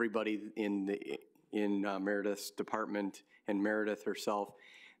everybody in Meredith's department and Meredith herself.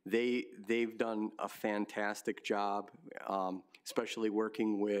 They've done a fantastic job, especially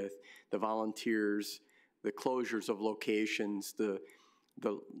working with the volunteers, the closures of locations,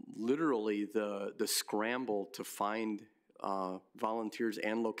 literally the scramble to find volunteers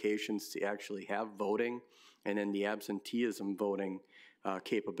and locations to actually have voting, and then the absenteeism voting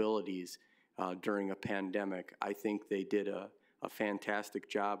capabilities during a pandemic. I think they did a fantastic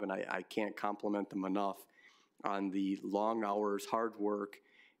job, and I can't compliment them enough on the long hours, hard work,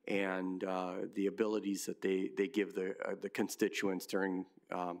 and the abilities that they give the constituents during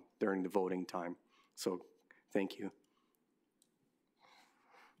the voting time. So, thank you.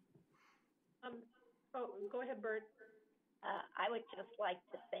 Go ahead, Bert. I would just like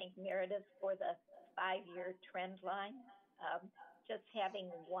to thank Meredith for the 5-year trend line. Just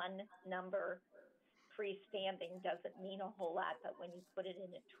having one number freestanding doesn't mean a whole lot, but when you put it in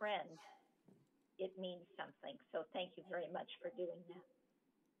a trend, it means something. So thank you very much for doing that.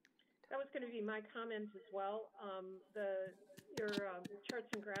 That was going to be my comment as well. Your charts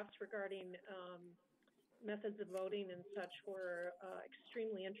and graphs regarding methods of voting and such were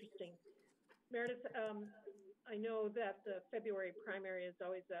extremely interesting. Meredith, I know that the February primary is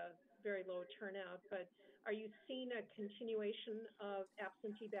always a very low turnout, but are you seeing a continuation of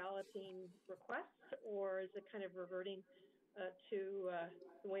absentee balloting requests, or is it kind of reverting to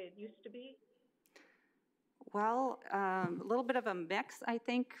the way it used to be? Well, a little bit of a mix, I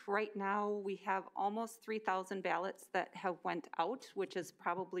think. Right now, we have almost 3,000 ballots that have went out, which is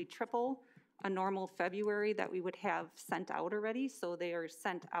probably triple a normal February that we would have sent out already, so they are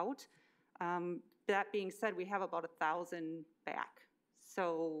sent out. That being said, we have about 1,000 back.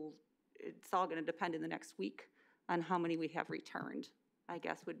 So it's all going to depend in the next week on how many we have returned, I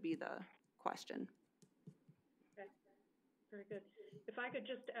guess would be the question. Okay, very good. If I could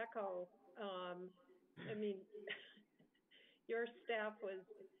just echo, I mean, you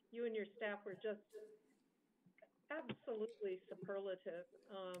and your staff were just absolutely superlative.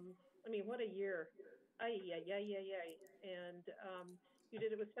 I mean, what a year. And you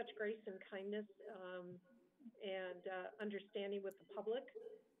did it with such grace and kindness and understanding with the public.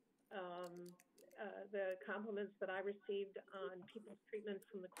 The compliments that I received on people's treatment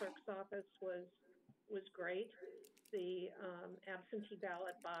from the clerk's office was great. The absentee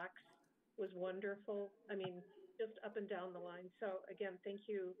ballot box was wonderful. I mean, just up and down the line. So again, thank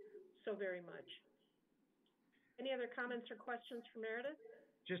you so very much. Any other comments or questions for Meredith?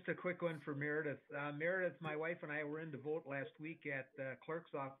 Just a quick one for Meredith. Meredith, my wife and I were in to vote last week at the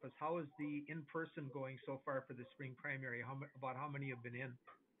clerk's office. How is the in-person going so far for the spring primary? About how many have been in?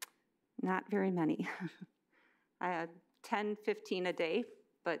 Not very many. I had 10, 15 a day,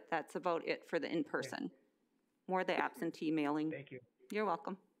 but that's about it for the in-person. Okay. More the absentee mailing. Thank you. You're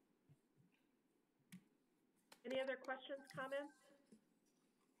welcome. Any other questions, comments?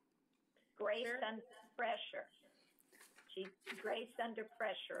 Grace under pressure. Grace under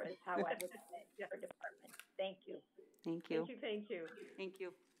pressure is how I would say your department. Thank you. Thank you. Thank you, thank you. Thank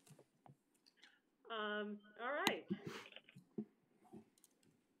you. All right.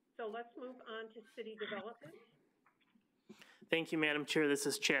 So let's move on to city development. Thank you, Madam Chair. This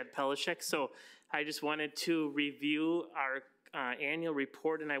is Chad Pelishek. So I just wanted to review our annual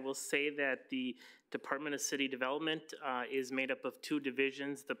report, and I will say that the Department of City Development is made up of two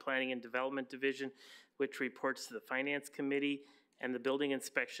divisions, the Planning and Development Division, which reports to the Finance Committee, and the Building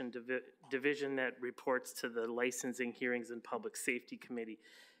Inspection Division that reports to the Licensing, Hearings, and Public Safety Committee.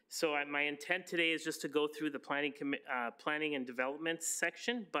 So my intent today is just to go through the Planning and Development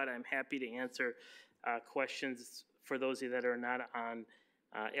section, but I'm happy to answer questions for those of you that are not on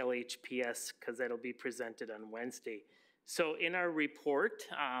LHPS, because that'll be presented on Wednesday. So in our report,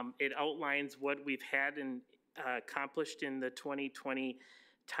 it outlines what we've had and accomplished in the 2020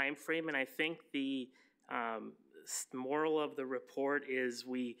 timeframe, and I think the moral of the report is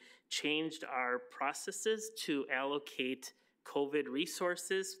we changed our processes to allocate COVID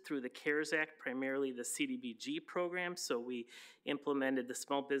resources through the CARES Act, primarily the CDBG program. So we implemented the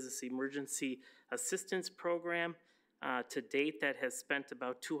Small Business Emergency Assistance Program. To date, that has spent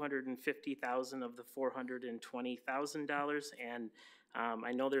about $250,000 of the $420,000, and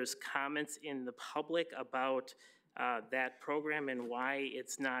I know there's comments in the public about that program and why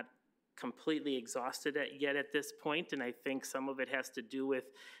it's not completely exhausted yet at this point, and I think some of it has to do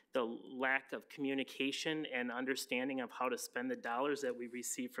with the lack of communication and understanding of how to spend the dollars that we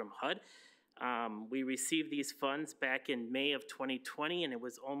receive from HUD. We received these funds back in May of 2020, and it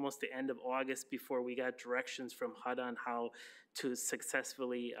was almost the end of August before we got directions from HUD on how to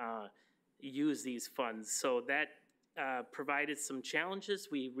successfully use these funds. So that provided some challenges.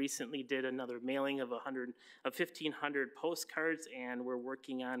 We recently did another mailing of 1,500 postcards, and we're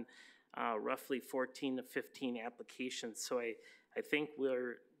working on roughly 14 to 15 applications. So I think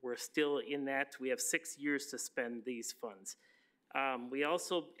we're still in that. We have 6 years to spend these funds. We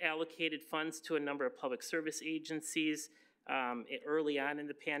also allocated funds to a number of public service agencies early on in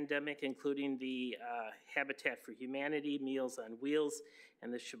the pandemic, including the Habitat for Humanity, Meals on Wheels,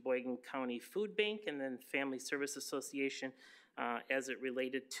 and the Sheboygan County Food Bank, and then Family Service Association as it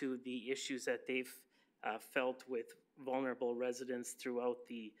related to the issues that they've felt with vulnerable residents throughout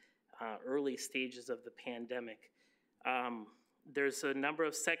the early stages of the pandemic. There's a number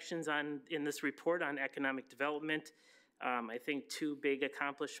of sections in this report on economic development. I think two big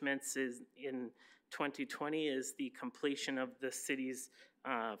accomplishments is in 2020 is the completion of the city's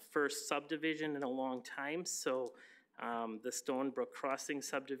first subdivision in a long time. So the Stonebrook Crossing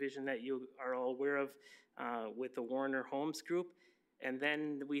subdivision that you are all aware of with the Warner Homes Group. And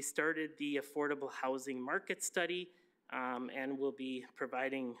then we started the affordable housing market study, and we'll be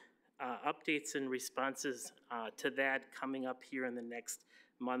providing updates and responses to that coming up here in the next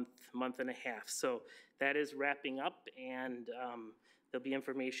month and a half. So that is wrapping up, and there'll be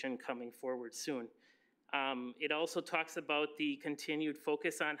information coming forward soon. It also talks about the continued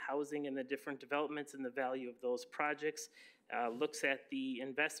focus on housing and the different developments and the value of those projects, looks at the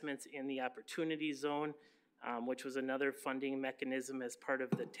investments in the opportunity zone, which was another funding mechanism as part of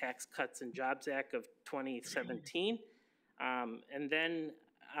the Tax Cuts and Jobs Act of 2017. And then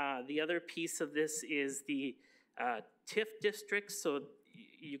the other piece of this is the TIF districts. So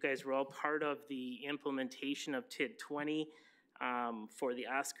you guys were all part of the implementation of TID 20 for the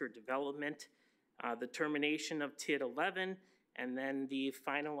Oscar development, the termination of TID 11, and then the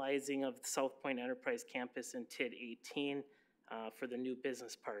finalizing of the South Point Enterprise Campus in TID 18 for the new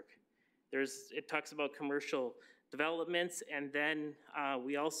business park. It talks about commercial developments, and then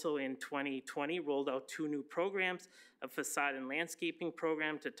we also in 2020 rolled out 2 new programs, a facade and landscaping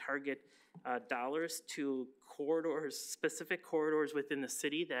program to target dollars to corridors, specific corridors within the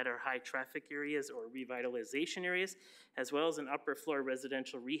city that are high traffic areas or revitalization areas, as well as an upper floor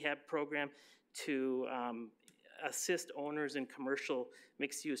residential rehab program to assist owners in commercial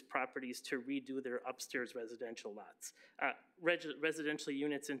mixed-use properties to redo their upstairs residential lots, residential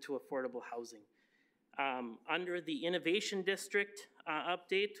units into affordable housing. Under the Innovation District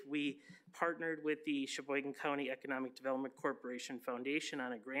update, we partnered with the Sheboygan County Economic Development Corporation Foundation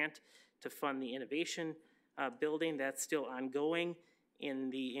on a grant to fund the innovation building. That's still ongoing in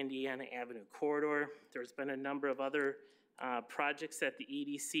the Indiana Avenue corridor. There's been a number of other projects that the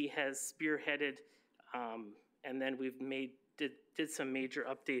EDC has spearheaded, and then we've did some major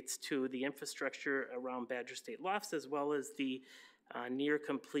updates to the infrastructure around Badger State Lofts, as well as the near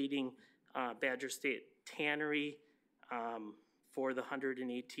completing Badger State Tannery for the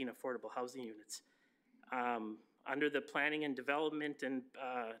 118 affordable housing units. Under the planning and development and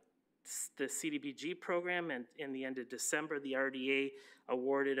the CDBG program, and in the end of December, the RDA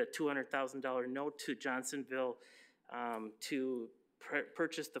awarded a $200,000 note to Johnsonville to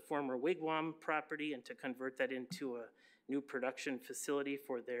purchase the former Wigwam property and to convert that into a new production facility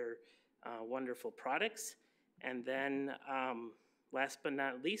for their wonderful products. And then last but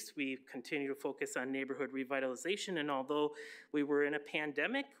not least, we continue to focus on neighborhood revitalization. And although we were in a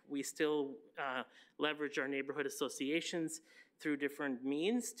pandemic, we still leverage our neighborhood associations through different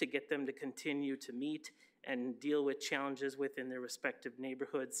means to get them to continue to meet and deal with challenges within their respective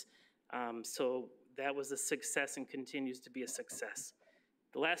neighborhoods. So that was a success and continues to be a success.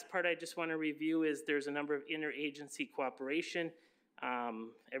 The last part I just want to review is there's a number of interagency cooperation,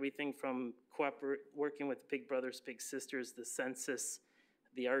 everything from working with Big Brothers Big Sisters, the Census,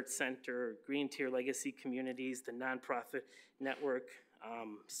 the Arts Center, Green Tier Legacy Communities, the nonprofit network.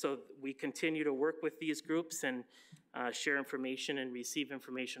 So we continue to work with these groups and share information and receive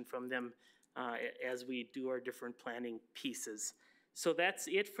information from them as we do our different planning pieces. So that's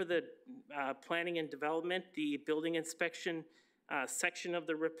it for the planning and development. The building inspection section of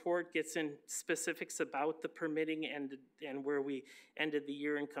the report gets in specifics about the permitting and where we ended the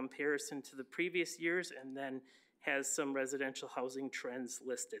year in comparison to the previous years, and then has some residential housing trends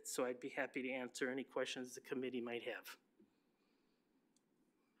listed. So I'd be happy to answer any questions the committee might have.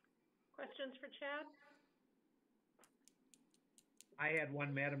 Questions for Chad? I had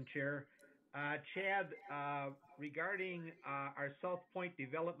one, Madam Chair. Chad, regarding our South Point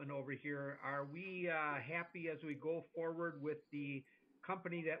development over here, are we happy as we go forward with the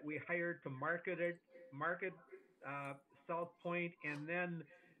company that we hired to market South Point? And then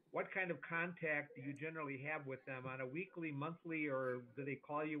what kind of contact do you generally have with them on a weekly, monthly, or do they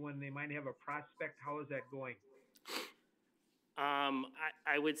call you when they might have a prospect? How is that going?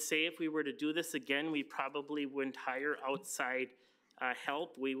 I would say if we were to do this again, we probably wouldn't hire outside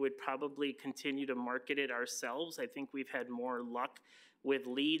help. We would probably continue to market it ourselves. I think we've had more luck with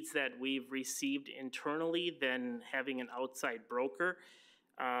leads that we've received internally than having an outside broker.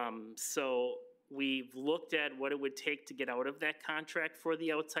 So we've looked at what it would take to get out of that contract for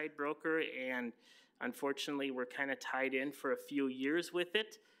the outside broker, and unfortunately we're kind of tied in for a few years with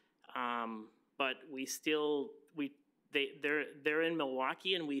it. But we still, they're in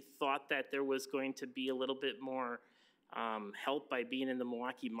Milwaukee, and we thought that there was going to be a little bit more help by being in the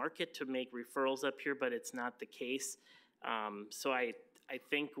Milwaukee market to make referrals up here, but it's not the case. So I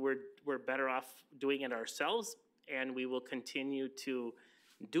think we're better off doing it ourselves, and we will continue to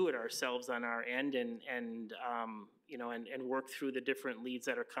do it ourselves on our end, and you know, and work through the different leads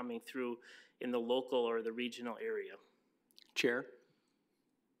that are coming through in the local or the regional area. Chair.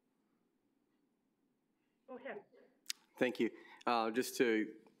 Go ahead. Thank you. Just to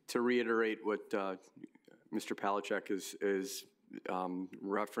reiterate what Mr. Palachuk is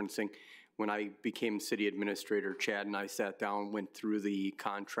referencing, when I became city administrator, Chad and I sat down, went through the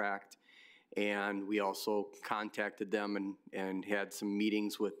contract, and we also contacted them and had some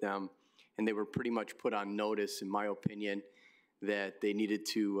meetings with them, and they were pretty much put on notice, in my opinion, that they needed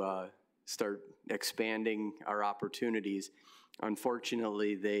to start expanding our opportunities.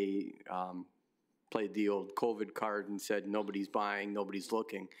 Unfortunately, they played the old COVID card and said nobody's buying, nobody's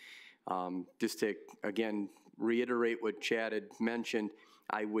looking. Just to, again, reiterate what Chad had mentioned,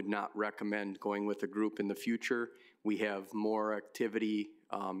 I would not recommend going with a group in the future. We have more activity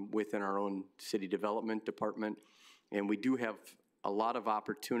within our own city development department, and we do have a lot of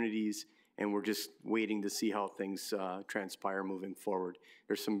opportunities, and we're just waiting to see how things transpire moving forward.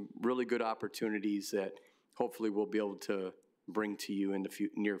 There's some really good opportunities that hopefully we'll be able to bring to you in the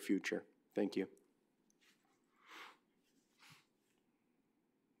near future. Thank you.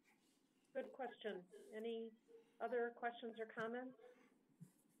 Good question. Any other questions or comments?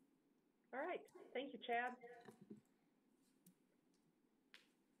 All right. Thank you, Chad.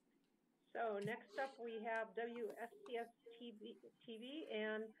 So next up we have WSCS TV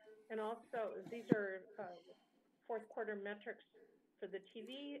and also these are fourth quarter metrics for the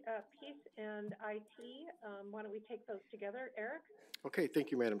TV piece and IT. Why don't we take those together? Eric? Okay,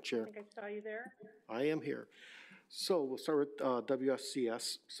 thank you, Madam Chair. I think I saw you there. I am here. So we'll start with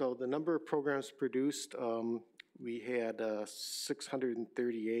WSCS. So the number of programs produced, we had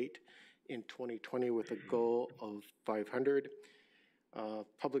 638 in 2020 with a goal of 500.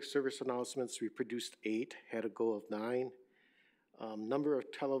 Public service announcements, we produced 8, had a goal of 9. Number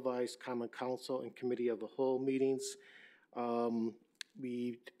of televised Common Council and Committee of the Whole meetings,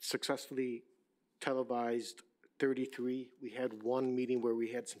 we successfully televised 33. We had one meeting where we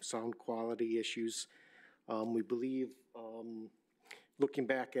had some sound quality issues. We believe, looking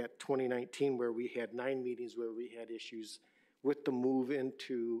back at 2019, where we had 9 meetings where we had issues with the move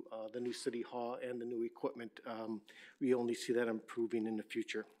into the new city hall and the new equipment, we only see that improving in the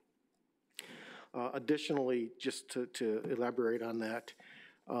future. Additionally, just to elaborate on that,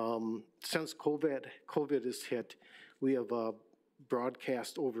 since COVID has hit, we have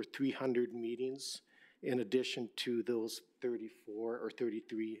broadcast over 300 meetings in addition to those 34 or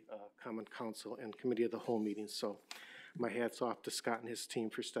 33 Common Council and Committee of the Whole meetings. So my hat's off to Scott and his team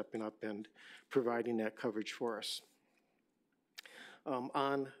for stepping up and providing that coverage for us.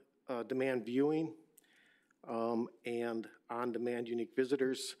 On demand viewing and on-demand unique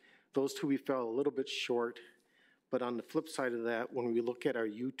visitors, those two we fell a little bit short, but on the flip side of that, when we look at our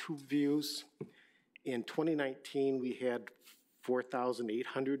YouTube views, in 2019 we had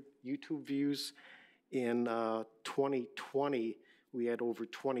 4,800 YouTube views. In 2020 we had over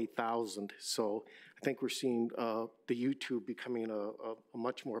 20,000. So I think we're seeing the YouTube becoming a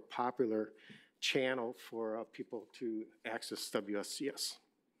much more popular channel for people to access WSCS.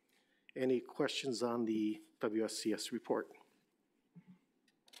 Any questions on the WSCS report?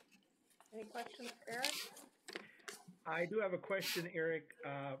 Any questions, Eric? I do have a question, Eric.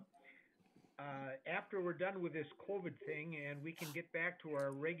 After we're done with this COVID thing and we can get back to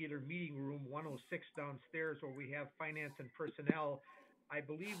our regular meeting room 106 downstairs where we have finance and personnel, I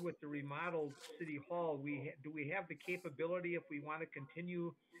believe with the remodeled City Hall, do we have the capability, if we want to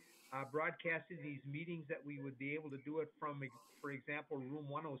continue broadcasting these meetings, that we would be able to do it from, for example, room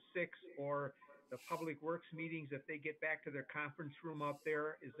 106 or the Public Works meetings if they get back to their conference room up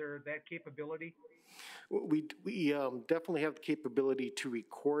there? Is there that capability? We definitely have the capability to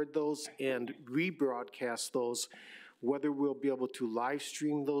record those and rebroadcast those. Whether we'll be able to live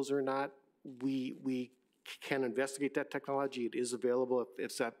stream those or not, we can investigate that technology. It is available.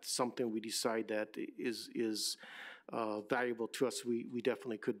 If that's something we decide that is valuable to us, we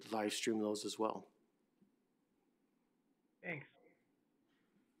definitely could live stream those as well. Thanks.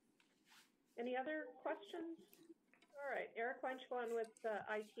 Any other questions? All right, Eric, why don't you go on with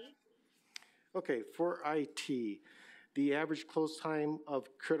IT? Okay, for IT, the average close time of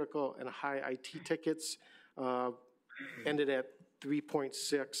critical and high IT tickets ended at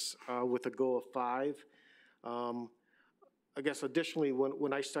 3.6 with a goal of 5. I guess additionally,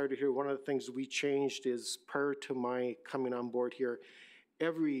 when I started here, one of the things we changed is prior to my coming on board here,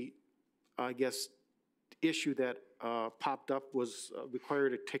 every, I guess, issue that popped up was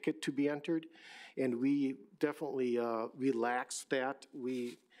required a ticket to be entered, and we definitely relaxed that.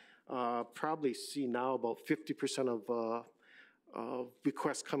 We probably see now about 50% of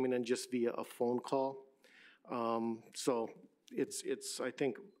requests coming in just via a phone call. So it's I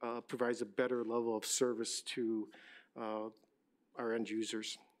think provides a better level of service to our end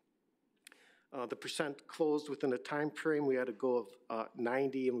users. The percent closed within a time frame, we had a goal of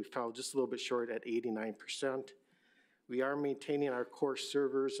 90 and we fell just a little bit short at 89%. We are maintaining our core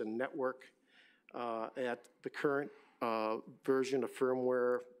servers and network at the current version of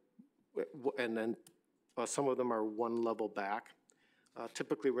firmware, and then some of them are one level back.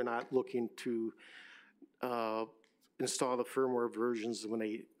 Typically we're not looking to install the firmware versions when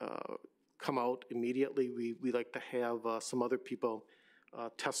they come out immediately. We like to have some other people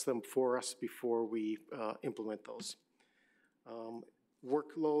test them for us before we implement those.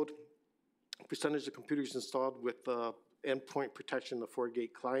 Workload, percentage of computers installed with endpoint protection, the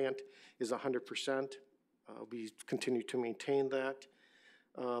FortiGate client, is 100%. We continue to maintain that.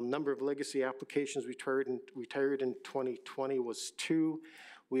 Number of legacy applications retired in 2020 was 2.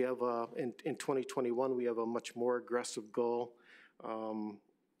 We have, in 2021, we have a much more aggressive goal.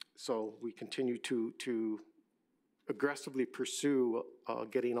 So we continue to aggressively pursue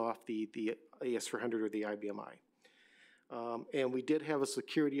getting off the AS400 or the IBMI. And we did have a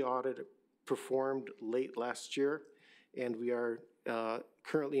security audit performed late last year, and we are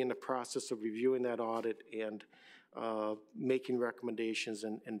currently in the process of reviewing that audit and making recommendations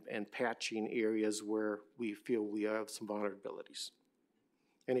and patching areas where we feel we have some vulnerabilities.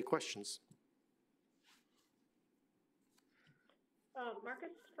 Any questions? Marcus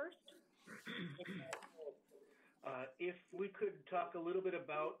first. If we could talk a little bit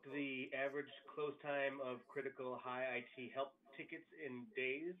about the average close time of critical high IT help tickets in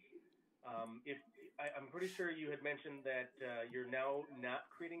days. I'm pretty sure you had mentioned that you're now not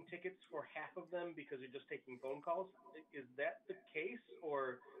creating tickets for half of them because you're just taking phone calls. Is that the case,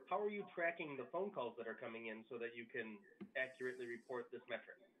 or how are you tracking the phone calls that are coming in so that you can accurately report this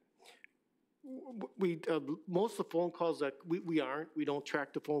metric? Most of the phone calls that we don't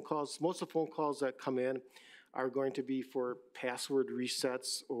track the phone calls. Most of the phone calls that come in are going to be for password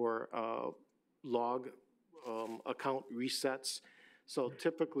resets or log account resets. So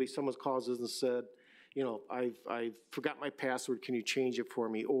typically someone calls us and said, you know, I've forgot my password, can you change it for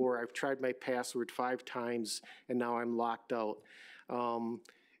me? Or I've tried my password 5 times and now I'm locked out. Phone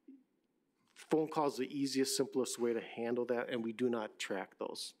calls are the easiest, simplest way to handle that, and we do not track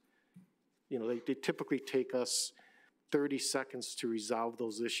those. You know, they typically take us 30 seconds to resolve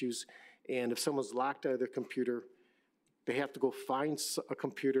those issues. And if someone's locked out of their computer, they have to go find a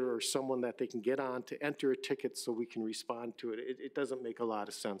computer or someone that they can get on to enter a ticket so we can respond to it. It doesn't make a lot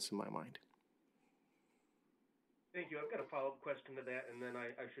of sense in my mind. Thank you. I've got a follow-up question to that, and then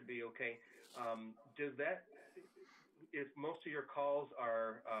I should be okay. If most of your calls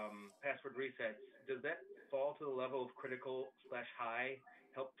are password resets, does that fall to the level of critical/high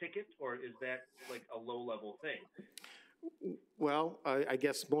help ticket, or is that like a low-level thing? Well, I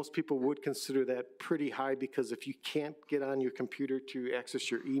guess most people would consider that pretty high, because if you can't get on your computer to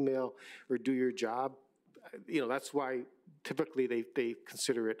access your email or do your job, you know, that's why typically they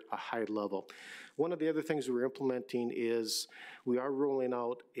consider it a high level. One of the other things we're implementing is we are rolling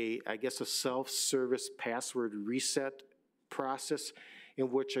out a self-service password reset process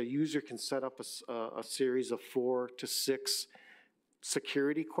in which a user can set up a series of 4 to 6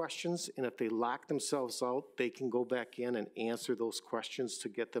 security questions, and if they lock themselves out, they can go back in and answer those questions to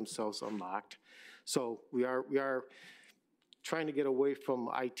get themselves unlocked. So we are trying to get away from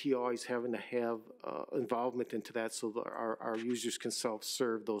IT always having to have involvement into that, so that our users can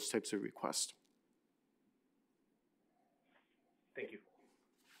self-serve those types of requests. Thank you.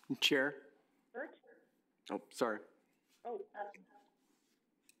 Chair? Bert? Oh, sorry. Oh.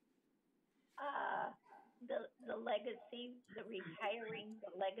 The legacy, the retiring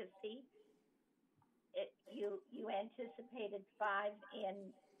the legacy, you anticipated 5 and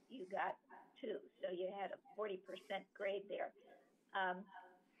you got 2, so you had a 40% grade there.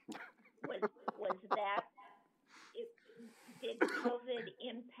 Was that, did COVID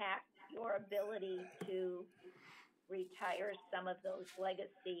impact your ability to retire some of those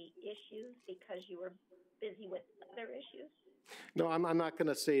legacy issues because you were busy with other issues? No, I'm not going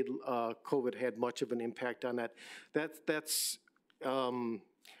to say COVID had much of an impact on that. That's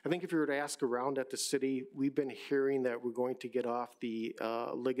I think if you were to ask around at the city, we've been hearing that we're going to get off the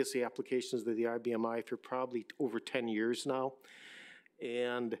legacy applications of the IBMI for probably over 10 years now.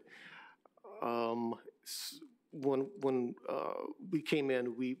 And when we came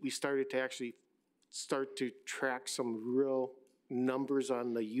in, we started to actually track some real numbers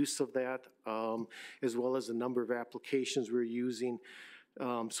on the use of that, as well as the number of applications we're using,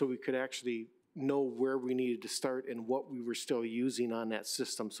 so we could actually know where we needed to start and what we were still using on that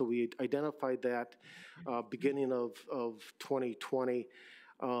system. So we identified that beginning of 2020,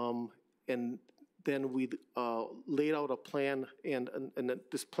 and then we laid out a plan, and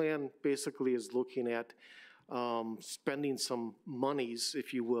this plan basically is looking at spending some monies,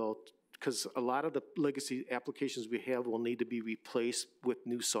 if you will, because a lot of the legacy applications we have will need to be replaced with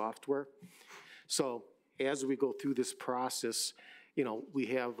new software. So as we go through this process, you know, we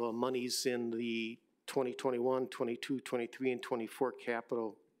have monies in the 2021, 22, 23, and 24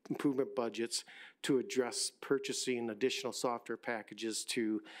 capital improvement budgets to address purchasing additional software packages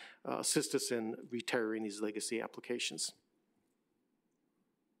to assist us in retiring these legacy applications.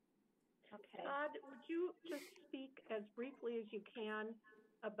 Todd, would you just speak as briefly as you can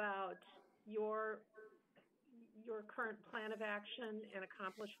about your current plan of action and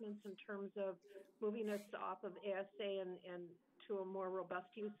accomplishments in terms of moving us off of ASA and to a more robust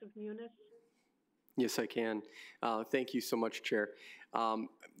use of Munis? Yes, I can. Thank you so much, Chair.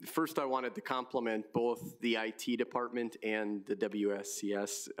 First, I wanted to compliment both the IT department and the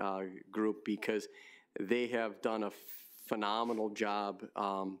WSCS group because they have done a phenomenal job.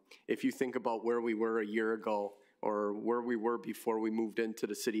 If you think about where we were a year ago or where we were before we moved into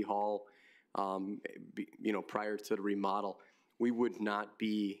the City Hall, prior to the remodel, we would not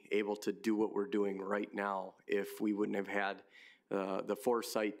be able to do what we're doing right now if we wouldn't have had the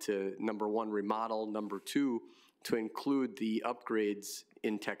foresight to, number one, remodel, number two, to include the upgrades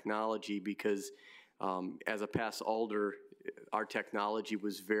in technology because as a past alder, our technology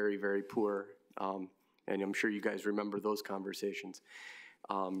was very, very poor. And I'm sure you guys remember those conversations.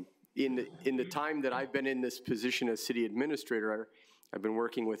 In the time that I've been in this position as city administrator, I've been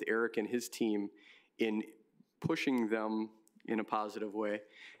working with Eric and his team in pushing them in a positive way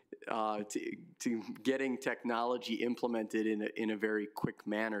to getting technology implemented in a very quick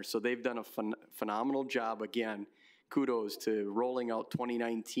manner. So they've done a phenomenal job. Again, kudos to rolling out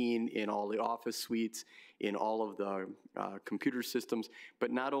 2019 in all the office suites, in all of the computer systems.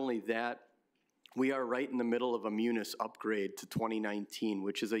 But not only that, we are right in the middle of a Munis upgrade to 2019,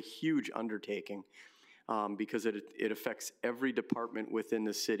 which is a huge undertaking because it affects every department within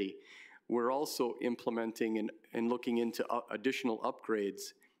the city. We're also implementing and looking into additional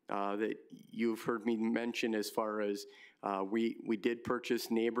upgrades that you've heard me mention as far as we did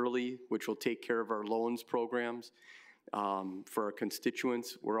purchase Neighborly, which will take care of our loans programs for our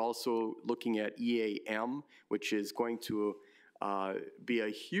constituents. We're also looking at EAM, which is going to be a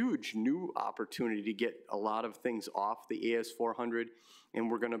huge new opportunity to get a lot of things off the AS400,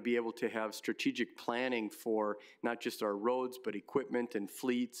 and we're going to be able to have strategic planning for not just our roads, but equipment and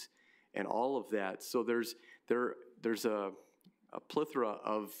fleets and all of that. So there's a plethora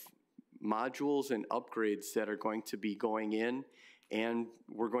of modules and upgrades that are going to be going in, and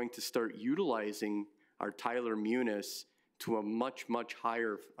we're going to start utilizing our Tyler Munis to a much, much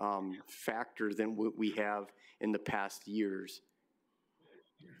higher factor than what we have in the past years.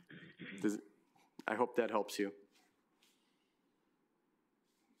 I hope that helps you.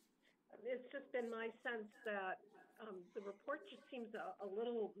 It's just been my sense that the report just seems a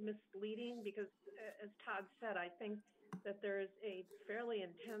little misleading because, as Todd said, I think that there is a fairly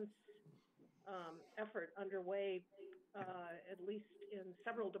intense effort underway, at least in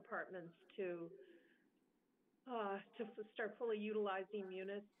several departments, to start fully utilizing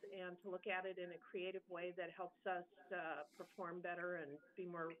Munis and to look at it in a creative way that helps us perform better and be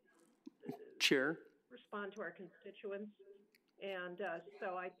more respond to our constituents. And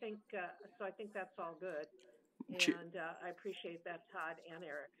so I think that's all good. And I appreciate that, Todd and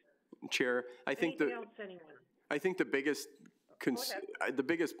Eric. Chair, I think the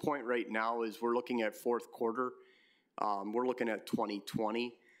biggest point right now is we're looking at fourth quarter. We're looking at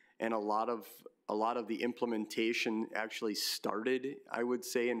 2020, and a lot of the implementation actually started, I would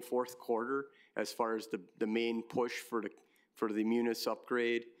say, in fourth quarter as far as the main push for the Munis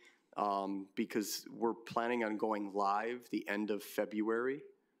upgrade, because we're planning on going live the end of February.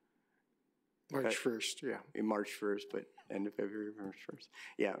 March 1st, yeah. In March 1st, but end of February, March 1st.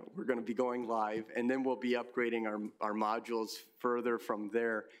 Yeah, we're going to be going live, and then we'll be upgrading our modules further from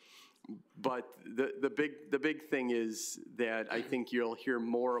there. But the big thing is that I think you'll hear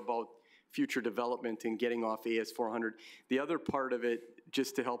more about future development and getting off AS400. The other part of it,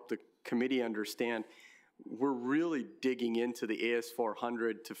 just to help the committee understand, we're really digging into the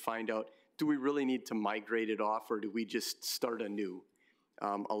AS400 to find out, do we really need to migrate it off, or do we just start anew?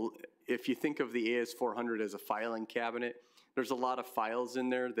 If you think of the AS400 as a filing cabinet, there's a lot of files in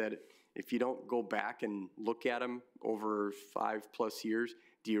there that if you don't go back and look at them over 5+ years,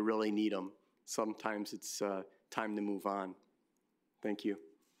 do you really need them? Sometimes it's time to move on. Thank you.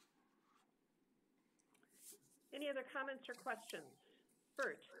 Any other comments or questions?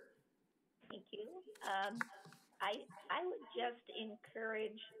 Bert. Thank you. I would just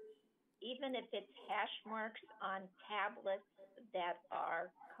encourage, even if it's hash marks on tablets that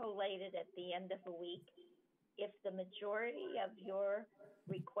are collated at the end of a week, if the majority of your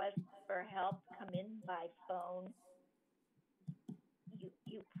requests for help come in by phone,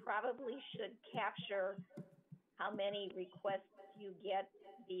 you probably should capture how many requests you get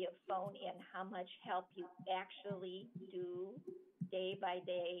via phone and how much help you actually do day by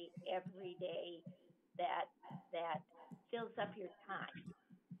day, every day, that fills up your time.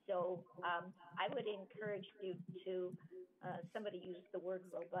 So I would encourage you to, somebody used the word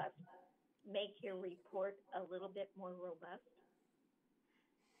robust, make your report a little bit more robust.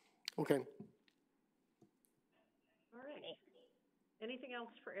 Okay. All right. Anything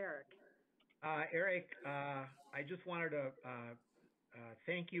else for Eric? Eric, I just wanted to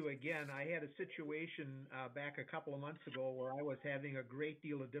thank you again. I had a situation back a couple of months ago where I was having a great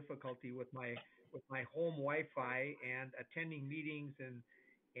deal of difficulty with my home Wi-Fi and attending meetings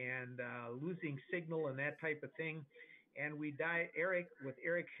and losing signal and that type of thing. And with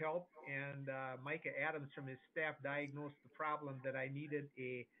Eric's help and Micah Adams from his staff diagnosed the problem that I needed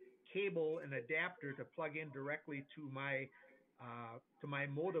a cable and adapter to plug in directly to my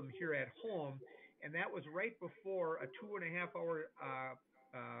modem here at home. And that was right before a 2.5-hour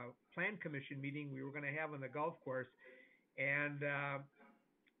plan commission meeting we were going to have on the golf course. And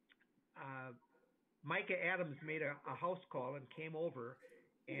Micah Adams made a house call and came over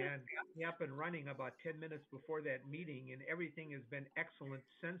and got me up and running about 10 minutes before that meeting, and everything has been excellent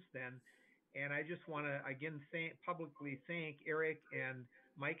since then. And I just want to again publicly thank Eric and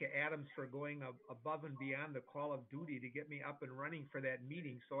Micah Adams for going above and beyond the call of duty to get me up and running for that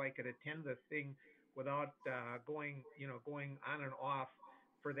meeting so I could attend the thing without going on and off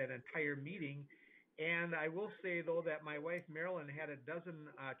for that entire meeting. And I will say, though, that my wife, Marilyn, had a dozen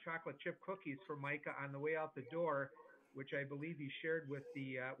chocolate chip cookies for Micah on the way out the door, which I believe he shared with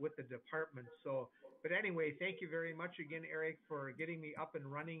the department. So, but anyway, thank you very much again, Eric, for getting me up and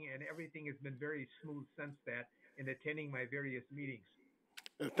running, and everything has been very smooth since that in attending my various meetings.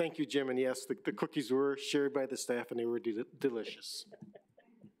 Thank you, Jim. And yes, the cookies were shared by the staff, and they were delicious.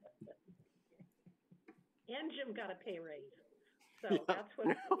 And Jim got a pay raise. So that's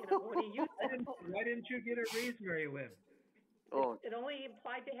what, what he used. Why didn't you get a raise, Mary Lynn? It only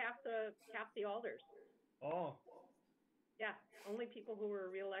applied to half the alders. Oh. Yeah, only people who were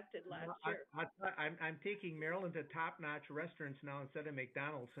reelected last year. I'm taking Maryland to top-notch restaurants now instead of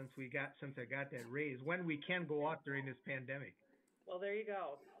McDonald's since I got that raise, when we can go out during this pandemic. Well, there you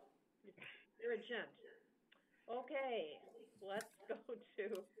go. You're a gent. Okay, let's go to,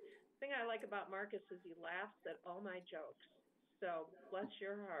 the thing I like about Marcus is he laughs at all my jokes. So bless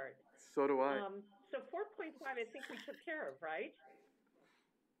your heart. So do I. So 4.5, I think we took care of, right?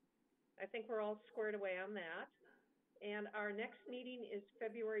 I think we're all squared away on that. And our next meeting is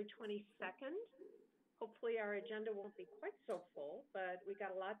February 22nd. Hopefully our agenda won't be quite so full, but we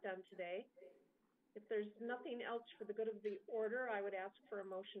got a lot done today. If there's nothing else for the good of the order, I would ask for a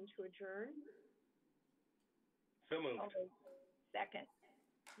motion to adjourn. So moved. Second.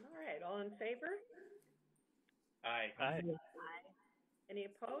 All right, all in favor? Aye. Aye. Aye. Any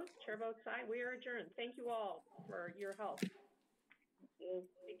opposed? Chair votes aye. We are adjourned. Thank you all for your help. Thank you.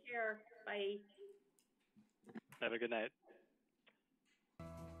 Take care. Bye. Have a good night.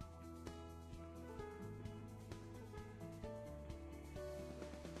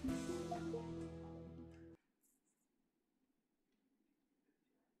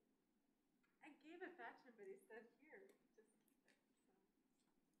 I gave it back to him, but he said